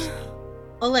shatters me.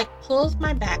 Oleg pulls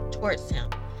my back towards him,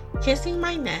 kissing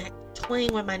my neck,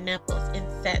 toying with my nipples in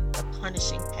sets a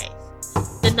punishing pace.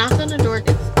 The knock on the door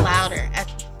gets louder as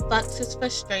he fucks his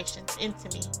frustrations into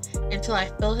me until I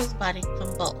feel his body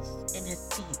convulse and his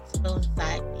seeds spill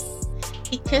inside me.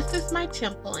 He kisses my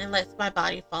temple and lets my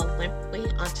body fall limply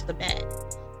onto the bed,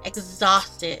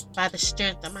 exhausted by the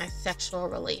strength of my sexual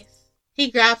release.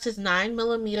 He grabs his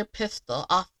 9mm pistol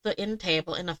off the end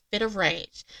table in a fit of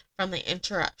rage from the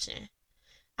interruption.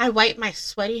 I wipe my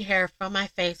sweaty hair from my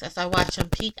face as I watch him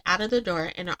peek out of the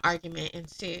door and an argument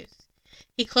ensues.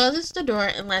 He closes the door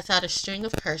and lets out a string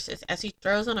of curses as he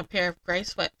throws on a pair of gray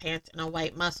sweatpants and a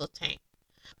white muscle tank.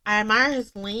 I admire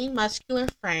his lean, muscular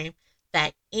frame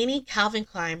that any Calvin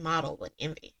Klein model would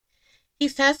envy. He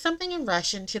says something in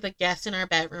Russian to the guests in our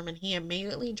bedroom and he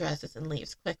immediately dresses and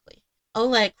leaves quickly.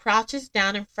 Oleg crouches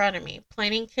down in front of me,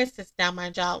 planting kisses down my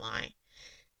jawline.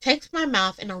 Takes my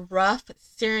mouth in a rough,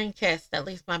 searing kiss that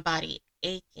leaves my body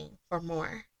aching for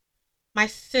more.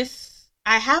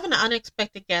 I have an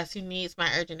unexpected guest who needs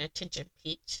my urgent attention,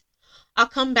 Peach. I'll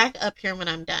come back up here when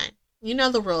I'm done. You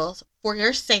know the rules. For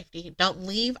your safety, don't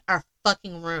leave our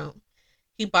fucking room.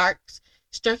 He barks,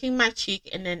 stroking my cheek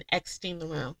and then exiting the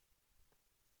room.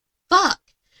 Fuck!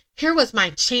 Here was my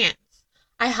chance.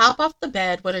 I hop off the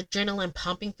bed with adrenaline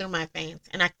pumping through my veins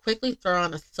and I quickly throw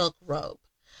on a silk robe.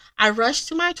 I rush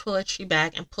to my toiletry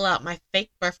bag and pull out my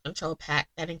fake birth control pack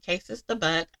that encases the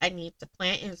bug I need to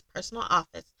plant in his personal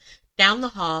office down the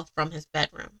hall from his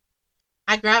bedroom.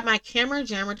 I grab my camera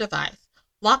jammer device,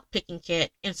 lock-picking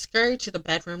kit, and scurry to the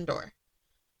bedroom door.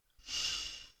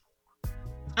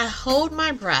 I hold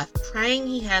my breath, praying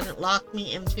he hasn't locked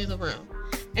me into the room,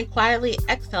 and quietly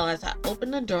exhale as I open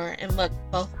the door and look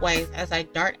both ways as I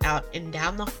dart out and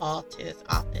down the hall to his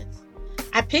office.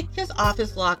 I pick his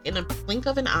office lock in a blink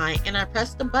of an eye and I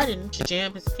press the button to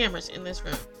jam his cameras in this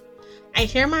room. I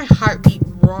hear my heartbeat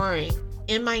roaring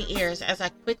in my ears as I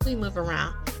quickly move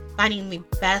around, finding the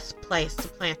best place to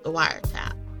plant the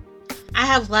wiretap. I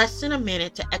have less than a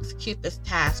minute to execute this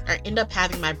task or end up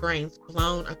having my brains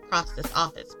blown across this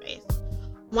office space.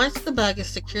 Once the bug is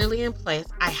securely in place,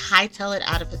 I hightail it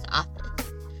out of his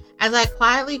office. As I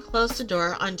quietly close the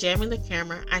door on jamming the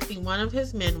camera, I see one of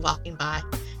his men walking by,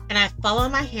 and I fall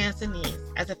on my hands and knees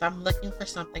as if I'm looking for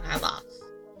something I lost.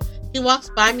 He walks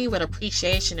by me with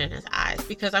appreciation in his eyes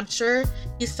because I'm sure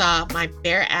he saw my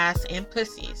bare ass and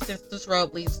pussy since this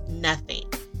robe leaves nothing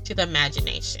to the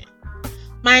imagination.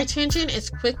 My attention is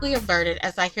quickly averted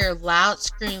as I hear loud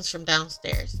screams from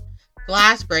downstairs,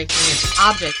 glass breaking and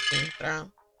objects being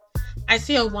thrown. I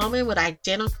see a woman with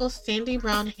identical sandy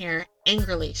brown hair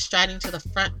angrily striding to the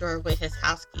front door with his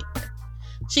housekeeper.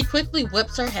 She quickly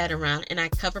whips her head around and I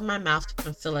cover my mouth to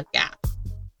conceal a gap.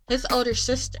 His older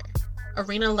sister,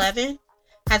 Arena 11,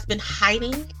 has been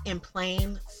hiding in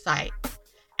plain sight.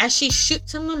 As she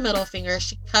shoots him the middle finger,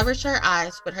 she covers her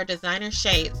eyes with her designer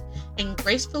shades and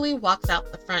gracefully walks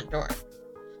out the front door.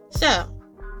 So,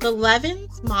 the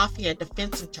Levin's Mafia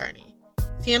defense attorney,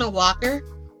 Sienna Walker,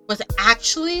 was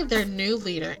actually their new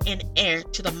leader and heir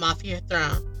to the Mafia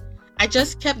throne. I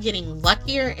just kept getting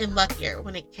luckier and luckier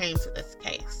when it came to this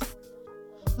case.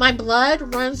 My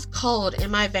blood runs cold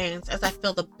in my veins as I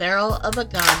feel the barrel of a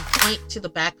gun point to the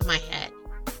back of my head.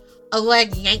 A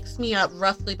leg yanks me up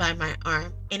roughly by my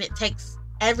arm, and it takes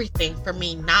everything for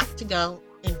me not to go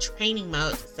in training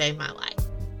mode to save my life.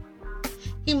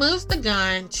 He moves the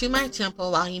gun to my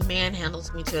temple while he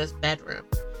manhandles me to his bedroom.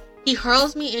 He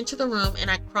hurls me into the room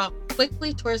and I crawl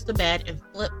quickly towards the bed and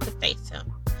flip to face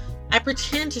him. I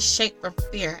pretend to shake from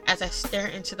fear as I stare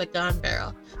into the gun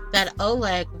barrel that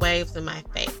Oleg waves in my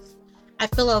face. I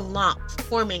feel a lump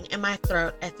forming in my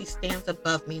throat as he stands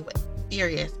above me with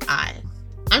furious eyes.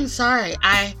 I'm sorry,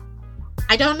 I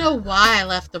don't know why I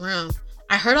left the room.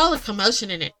 I heard all the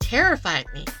commotion and it terrified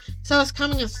me, so I was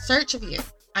coming in search of you.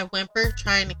 I whimper,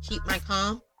 trying to keep my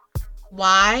calm.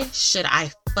 Why should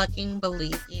I fucking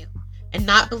believe you and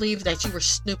not believe that you were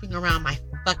snooping around my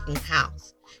fucking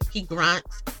house? He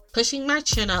grunts, pushing my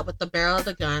chin up with the barrel of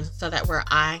the gun so that we're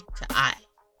eye to eye.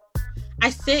 I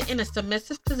sit in a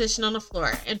submissive position on the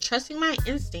floor and trusting my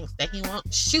instincts that he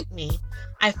won't shoot me,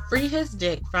 I free his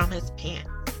dick from his pants.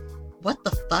 What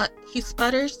the fuck? He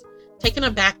sputters, taken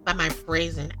aback by my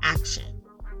brazen action.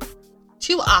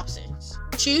 Two options.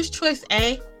 Choose choice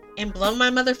A and blow my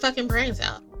motherfucking brains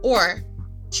out. Or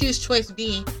Choose choice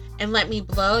B and let me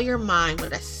blow your mind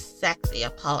with a sexy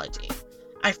apology.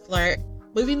 I flirt,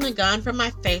 moving the gun from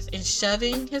my face and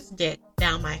shoving his dick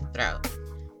down my throat.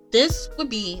 This would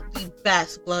be the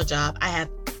best blowjob I have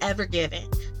ever given,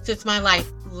 since my life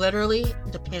literally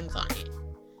depends on it.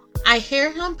 I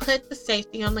hear him put the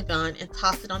safety on the gun and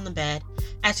toss it on the bed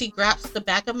as he grabs the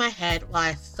back of my head while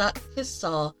I suck his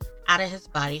soul out of his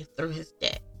body through his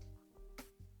dick.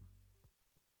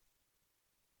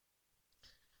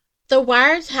 The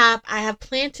wiretap I have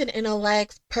planted in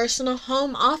Oleg's personal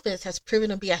home office has proven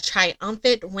to be a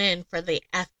triumphant win for the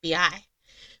FBI.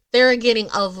 They're getting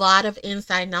a lot of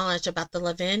inside knowledge about the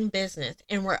Levin business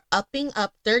and were upping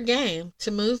up their game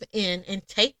to move in and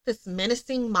take this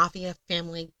menacing mafia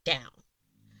family down.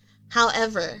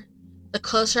 However, the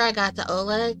closer I got to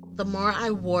Oleg, the more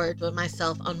I warred with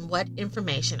myself on what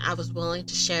information I was willing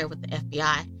to share with the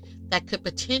FBI that could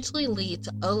potentially lead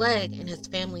to Oleg and his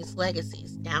family's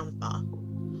legacy's downfall.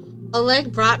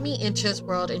 Oleg brought me into his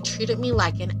world and treated me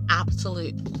like an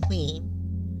absolute queen.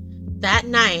 That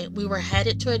night, we were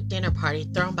headed to a dinner party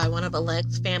thrown by one of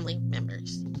Oleg's family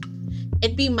members.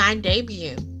 It'd be my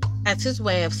debut as his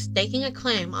way of staking a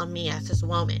claim on me as his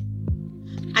woman.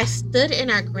 I stood in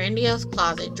our grandiose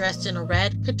closet dressed in a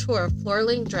red couture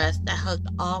floor-length dress that hugged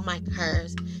all my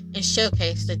curves and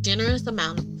showcased a generous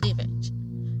amount of cleavage.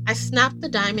 I snapped the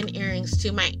diamond earrings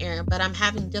to my ear, but I'm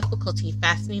having difficulty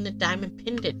fastening the diamond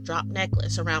pendant drop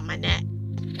necklace around my neck.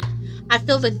 I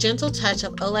feel the gentle touch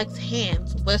of Oleg's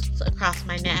hands whisked across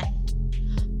my neck,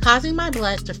 causing my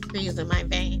blood to freeze in my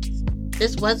veins.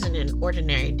 This wasn't an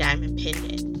ordinary diamond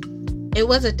pendant. It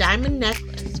was a diamond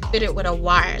necklace fitted with a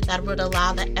wire that would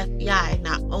allow the FBI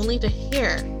not only to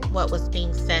hear what was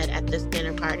being said at this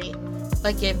dinner party,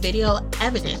 but get video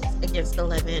evidence against the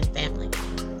Levin family.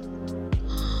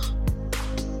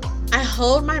 I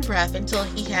hold my breath until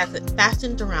he has it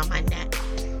fastened around my neck,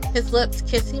 his lips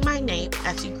kissing my nape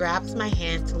as he grabs my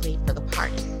hand to leave for the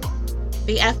party.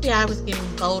 The FBI was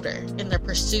getting bolder in their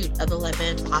pursuit of the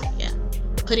Levin mafia,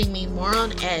 putting me more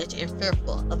on edge and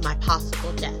fearful of my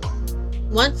possible death.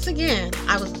 Once again,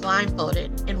 I was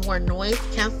blindfolded and wore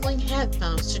noise-canceling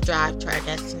headphones to drive to our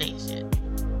destination.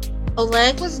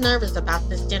 Oleg was nervous about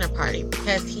this dinner party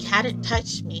because he hadn't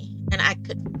touched me, and I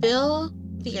could feel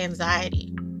the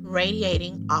anxiety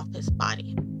radiating off his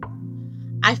body.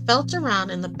 I felt around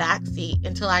in the back seat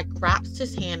until I grasped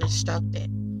his hand and stroked it,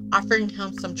 offering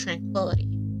him some tranquility.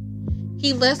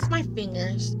 He lifts my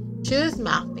fingers to his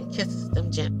mouth and kisses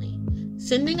them gently,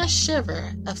 sending a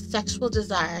shiver of sexual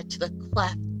desire to the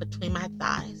cleft between my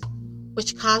thighs,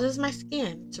 which causes my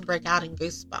skin to break out in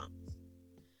goosebumps.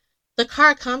 The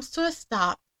car comes to a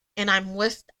stop and I'm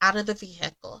whisked out of the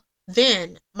vehicle.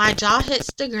 Then my jaw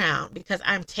hits the ground because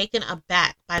I'm taken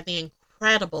aback by the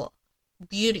incredible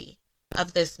beauty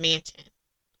of this mansion.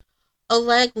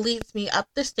 Oleg leads me up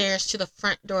the stairs to the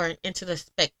front door and into the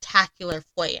spectacular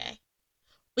foyer.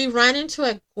 We run into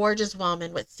a gorgeous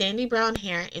woman with sandy brown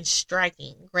hair and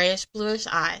striking grayish-bluish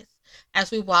eyes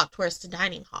as we walk towards the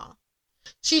dining hall.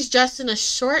 She's dressed in a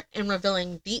short and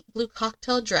revealing deep blue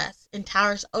cocktail dress and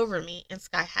towers over me in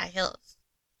sky-high heels.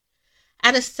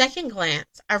 At a second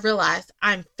glance, I realize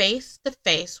I'm face to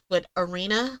face with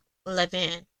Irina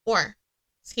Levin or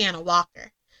Sienna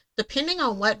Walker, depending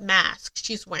on what mask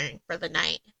she's wearing for the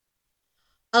night.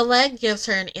 Oleg gives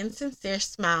her an insincere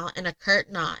smile and a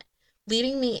curt nod,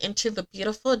 leading me into the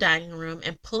beautiful dining room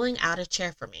and pulling out a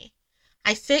chair for me.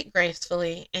 I sit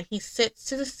gracefully, and he sits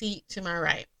to the seat to my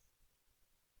right.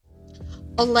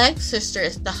 Oleg's sister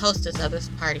is the hostess of this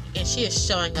party, and she is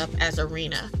showing up as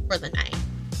Irina for the night.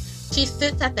 She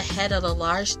sits at the head of the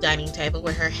large dining table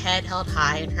with her head held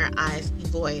high and her eyes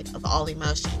devoid of all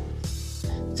emotion.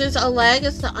 Since Oleg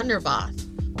is the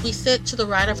underboss, we sit to the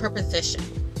right of her position,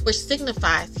 which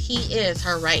signifies he is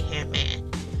her right-hand man.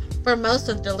 For most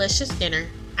of the delicious dinner,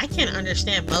 I can't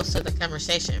understand most of the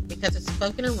conversation because it's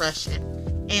spoken in Russian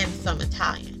and some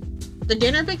Italian. The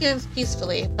dinner begins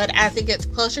peacefully, but as it gets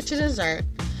closer to dessert,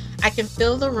 I can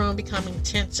feel the room becoming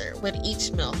tenser with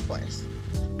each meal course.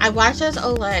 I watch as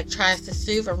Oleg tries to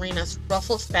soothe Irina's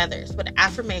ruffled feathers with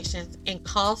affirmations and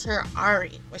calls her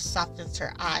Ari, which softens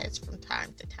her eyes from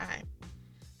time to time.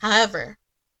 However,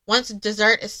 once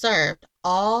dessert is served,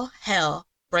 all hell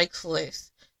breaks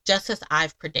loose, just as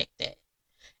I've predicted.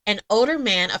 An older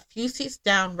man a few seats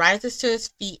down rises to his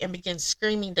feet and begins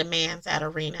screaming demands at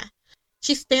Irina.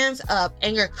 She stands up,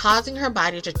 anger causing her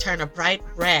body to turn a bright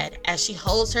red as she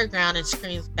holds her ground and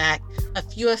screams back a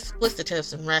few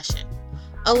explicitives in Russian.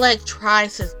 Oleg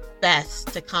tries his best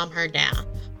to calm her down,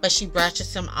 but she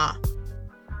brushes him off.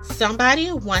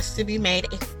 Somebody wants to be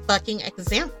made a fucking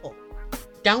example,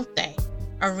 don't they?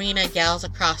 Arena yells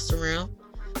across the room.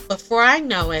 Before I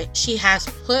know it, she has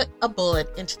put a bullet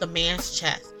into the man's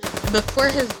chest, and before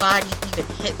his body even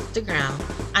hits the ground,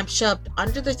 I'm shoved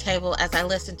under the table as I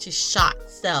listen to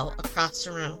shots sail across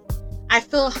the room. I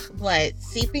feel blood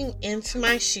seeping into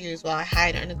my shoes while I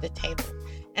hide under the table,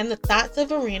 and the thoughts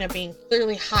of Arena being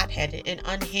clearly hot-headed and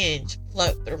unhinged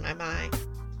float through my mind.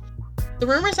 The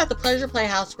rumors at the Pleasure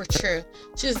Playhouse were true.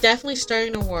 She was definitely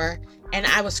stirring a war, and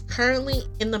I was currently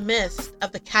in the midst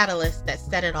of the catalyst that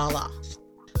set it all off.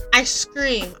 I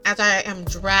scream as I am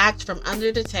dragged from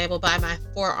under the table by my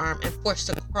forearm and forced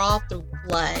to crawl through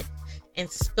blood and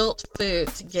spilt food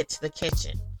to get to the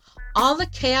kitchen. All the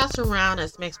chaos around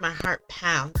us makes my heart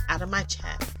pound out of my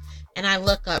chest, and I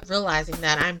look up realizing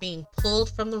that I'm being pulled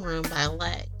from the room by a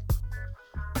leg.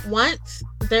 Once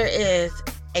there is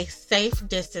a safe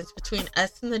distance between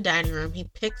us and the dining room, he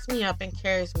picks me up and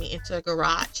carries me into a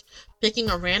garage, picking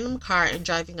a random car and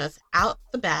driving us out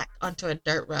the back onto a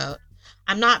dirt road.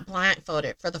 I'm not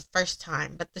blindfolded for the first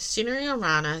time, but the scenery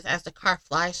around us as the car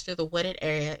flies through the wooded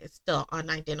area is still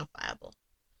unidentifiable.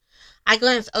 I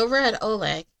glance over at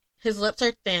Oleg. His lips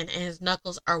are thin and his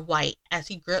knuckles are white as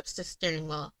he grips the steering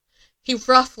wheel. He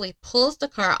roughly pulls the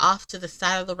car off to the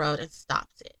side of the road and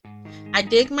stops it. I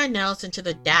dig my nails into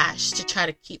the dash to try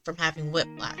to keep from having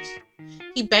whiplash.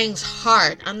 He bangs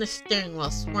hard on the steering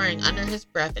wheel, swearing under his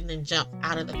breath, and then jumps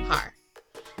out of the car.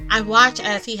 I watch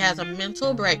as he has a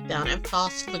mental breakdown and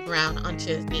falls to the ground onto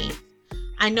his knees.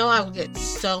 I know I will get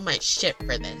so much shit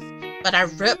for this, but I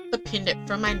rip the pendant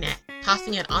from my neck,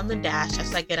 tossing it on the dash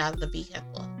as I get out of the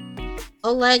vehicle.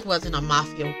 Oleg wasn't a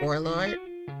mafia warlord.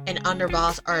 And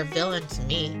underboss are a villain to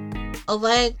me.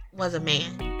 Oleg was a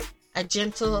man, a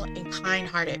gentle and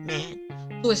kind-hearted man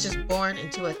who was just born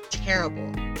into a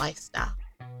terrible lifestyle.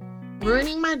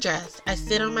 Ruining my dress, I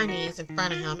sit on my knees in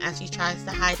front of him as he tries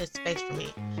to hide his face from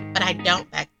me, but I don't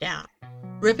back down,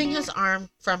 ripping his arm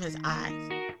from his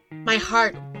eyes. My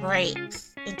heart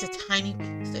breaks into tiny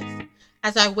pieces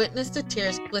as I witness the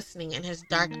tears glistening in his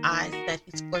dark eyes that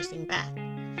he's forcing back.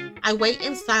 I wait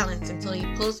in silence until he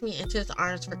pulls me into his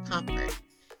arms for comfort.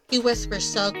 He whispers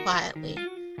so quietly,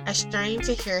 I strain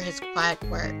to hear his quiet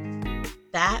words.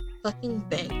 That fucking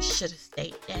bitch should have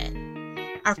stayed dead.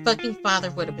 Our fucking father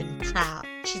would have been proud.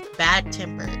 She's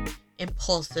bad-tempered,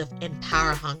 impulsive, and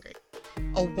power-hungry.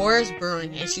 A war is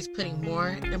brewing and she's putting more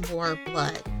and more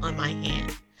blood on my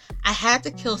hands. I had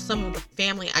to kill some of the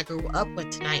family I grew up with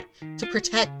tonight to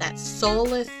protect that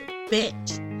soulless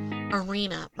bitch.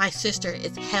 Arena, my sister,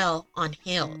 is hell on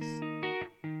heels.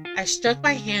 I struck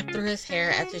my hand through his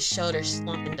hair as his shoulders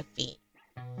slump in defeat.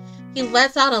 He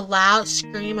lets out a loud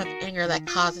scream of anger that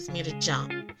causes me to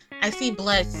jump. I see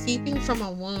blood seeping from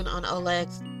a wound on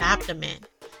Oleg's abdomen,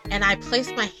 and I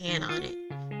place my hand on it.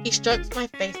 He strokes my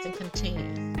face and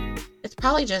continues. It's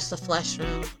probably just a flesh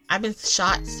wound. I've been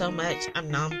shot so much, I'm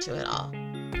numb to it all.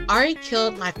 Ari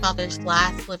killed my father's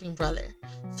last living brother,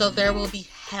 so there will be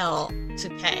hell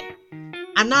to pay.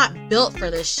 I'm not built for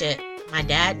this shit. My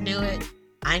dad knew it.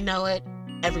 I know it.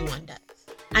 Everyone does.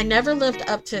 I never lived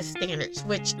up to his standards,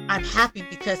 which I'm happy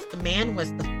because the man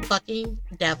was the fucking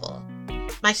devil.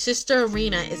 My sister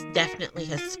Arena is definitely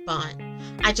his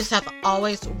spawn. I just have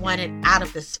always wanted out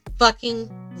of this fucking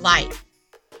life.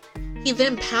 He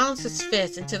then pounds his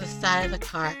fist into the side of the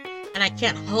car, and I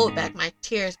can't hold back my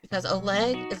tears because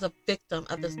Oleg is a victim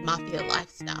of this mafia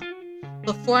lifestyle.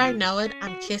 Before I know it,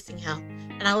 I'm kissing him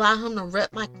and allow him to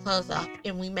rip my clothes off,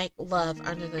 and we make love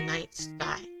under the night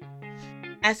sky.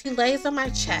 As he lays on my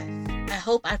chest, I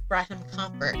hope I've brought him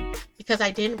comfort because I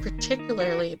didn't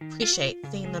particularly appreciate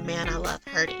seeing the man I love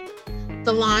hurting.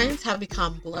 The lines have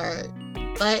become blurred,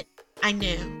 but I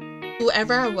knew,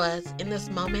 whoever I was in this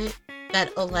moment,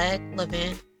 that Oleg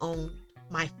Levin owned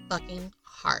my fucking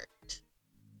heart.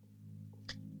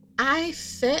 I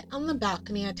sit on the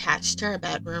balcony attached to our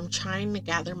bedroom trying to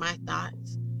gather my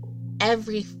thoughts.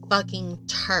 Every fucking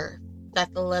turf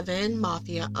that the Levin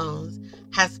Mafia owns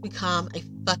has become a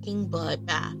fucking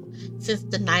bloodbath since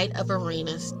the night of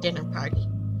Arena's dinner party.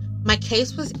 My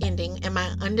case was ending and my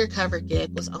undercover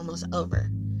gig was almost over.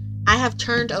 I have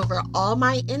turned over all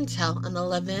my intel on the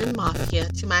Levin Mafia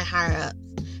to my higher-ups,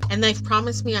 and they've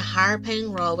promised me a higher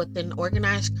paying role within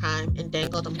organized crime and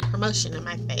dangled a promotion in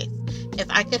my face if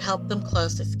I could help them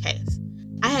close this case.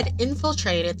 I had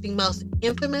infiltrated the most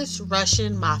infamous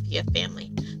Russian mafia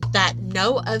family that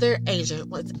no other agent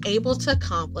was able to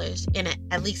accomplish and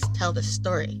at least tell the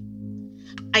story.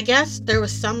 I guess there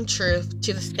was some truth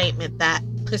to the statement that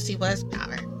pussy was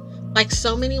power. Like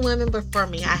so many women before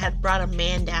me, I had brought a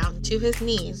man down to his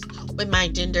knees with my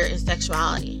gender and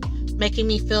sexuality, making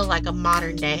me feel like a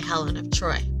modern-day Helen of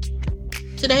Troy.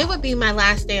 Today would be my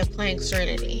last day of playing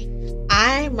Serenity.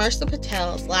 Marcia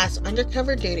Patel's last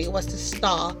undercover duty was to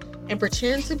stall and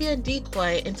pretend to be a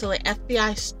decoy until the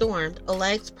FBI stormed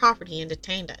Oleg's property and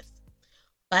detained us.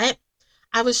 But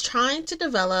I was trying to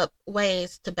develop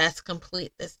ways to best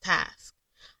complete this task.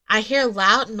 I hear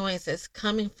loud noises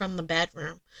coming from the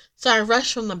bedroom, so I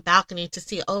rush from the balcony to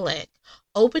see Oleg,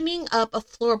 opening up a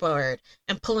floorboard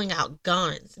and pulling out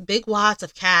guns, big wads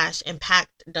of cash, and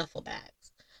packed duffel bags.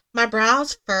 My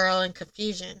brows furrow in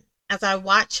confusion as I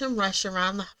watch him rush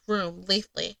around the room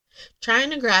lethally, trying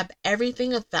to grab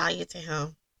everything of value to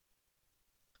him.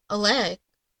 Oleg,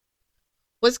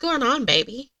 what's going on,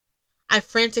 baby? I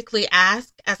frantically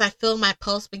ask as I feel my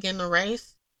pulse begin to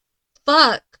race.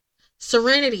 Fuck!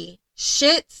 Serenity,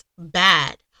 shit's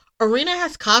bad. Arena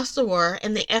has caused the war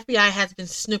and the FBI has been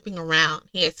snooping around,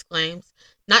 he exclaims,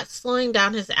 not slowing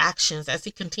down his actions as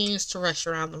he continues to rush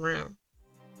around the room.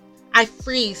 I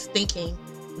freeze, thinking,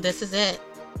 this is it.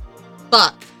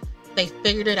 Fuck, they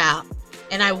figured it out,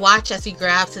 and I watch as he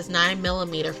grabs his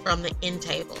 9mm from the end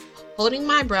table, holding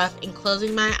my breath and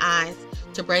closing my eyes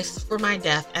to brace for my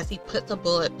death as he puts a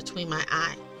bullet between my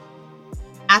eyes.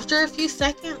 After a few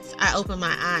seconds, I open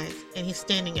my eyes, and he's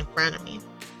standing in front of me.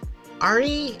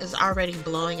 Artie is already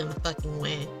blowing in the fucking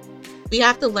wind. We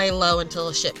have to lay low until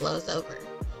the shit blows over.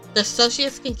 The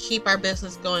associates can keep our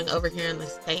business going over here in the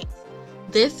States.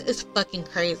 This is fucking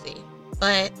crazy.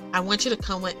 But I want you to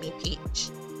come with me, Peach.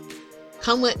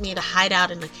 Come with me to hide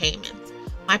out in the Caymans.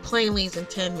 My plane leaves in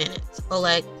 10 minutes.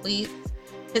 Oleg, please.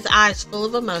 His eyes full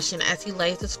of emotion as he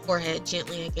lays his forehead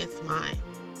gently against mine.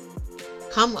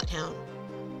 Come with him.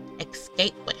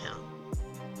 Escape with him.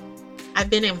 I've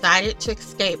been invited to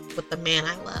escape with the man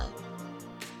I love.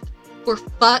 For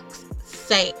fuck's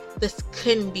sake, this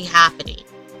couldn't be happening.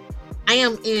 I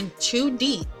am in too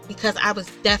deep because I was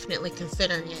definitely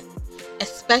considering it.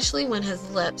 Especially when his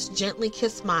lips gently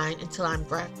kiss mine until I'm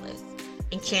breathless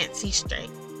and can't see straight,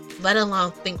 let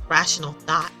alone think rational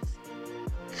thoughts.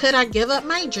 Could I give up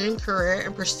my dream career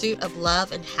in pursuit of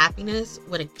love and happiness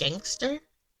with a gangster?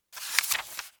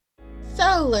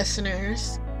 So,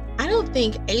 listeners, I don't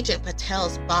think Agent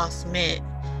Patel's boss meant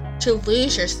to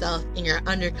lose yourself in your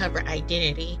undercover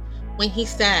identity when he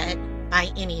said, by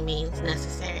any means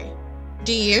necessary.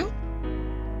 Do you?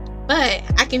 But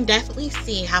I can definitely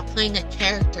see how playing a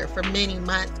character for many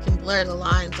months can blur the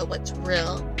lines of what's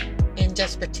real and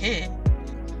just pretend.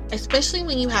 Especially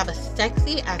when you have a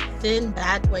sexy as sin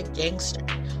bad boy gangster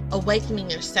awakening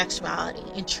your sexuality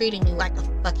and treating you like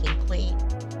a fucking queen.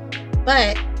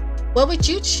 But what would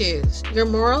you choose, your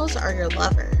morals or your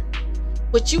lover?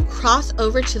 Would you cross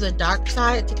over to the dark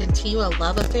side to continue a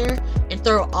love affair and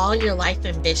throw all your life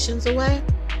ambitions away?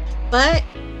 But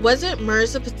wasn't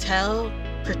Marcia Patel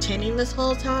pretending this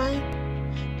whole time?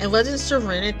 And wasn't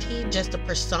Serenity just a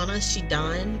persona she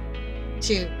donned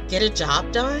to get a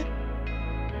job done?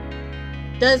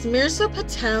 Does Marcia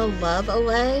Patel love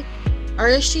Oleg? Or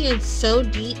is she in so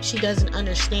deep she doesn't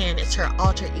understand it's her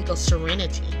alter ego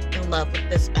Serenity in love with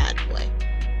this bad boy?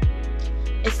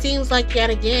 It seems like yet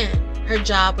again, her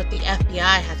job with the FBI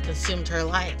has consumed her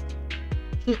life.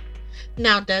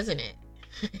 Now doesn't it?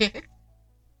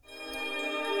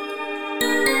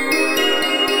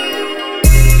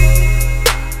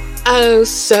 Oh,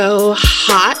 so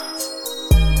hot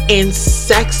and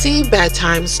sexy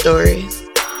bedtime stories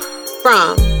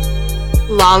from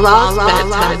Lala's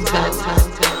Bedtime.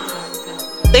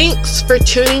 Thanks for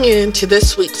tuning in to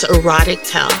this week's erotic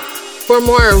tale. For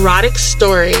more erotic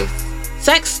stories,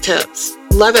 sex tips,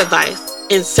 love advice,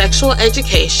 and sexual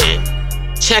education,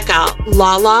 check out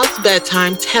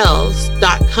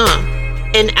lalasbedtimetales.com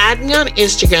and add me on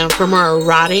Instagram for more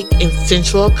erotic and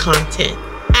sensual content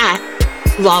at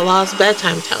Lala's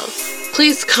Bedtime Tales.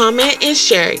 Please comment and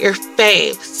share your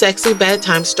fave sexy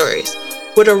bedtime stories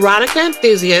with erotica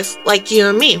enthusiasts like you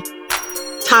and me.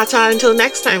 Ta-ta until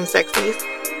next time, sexies.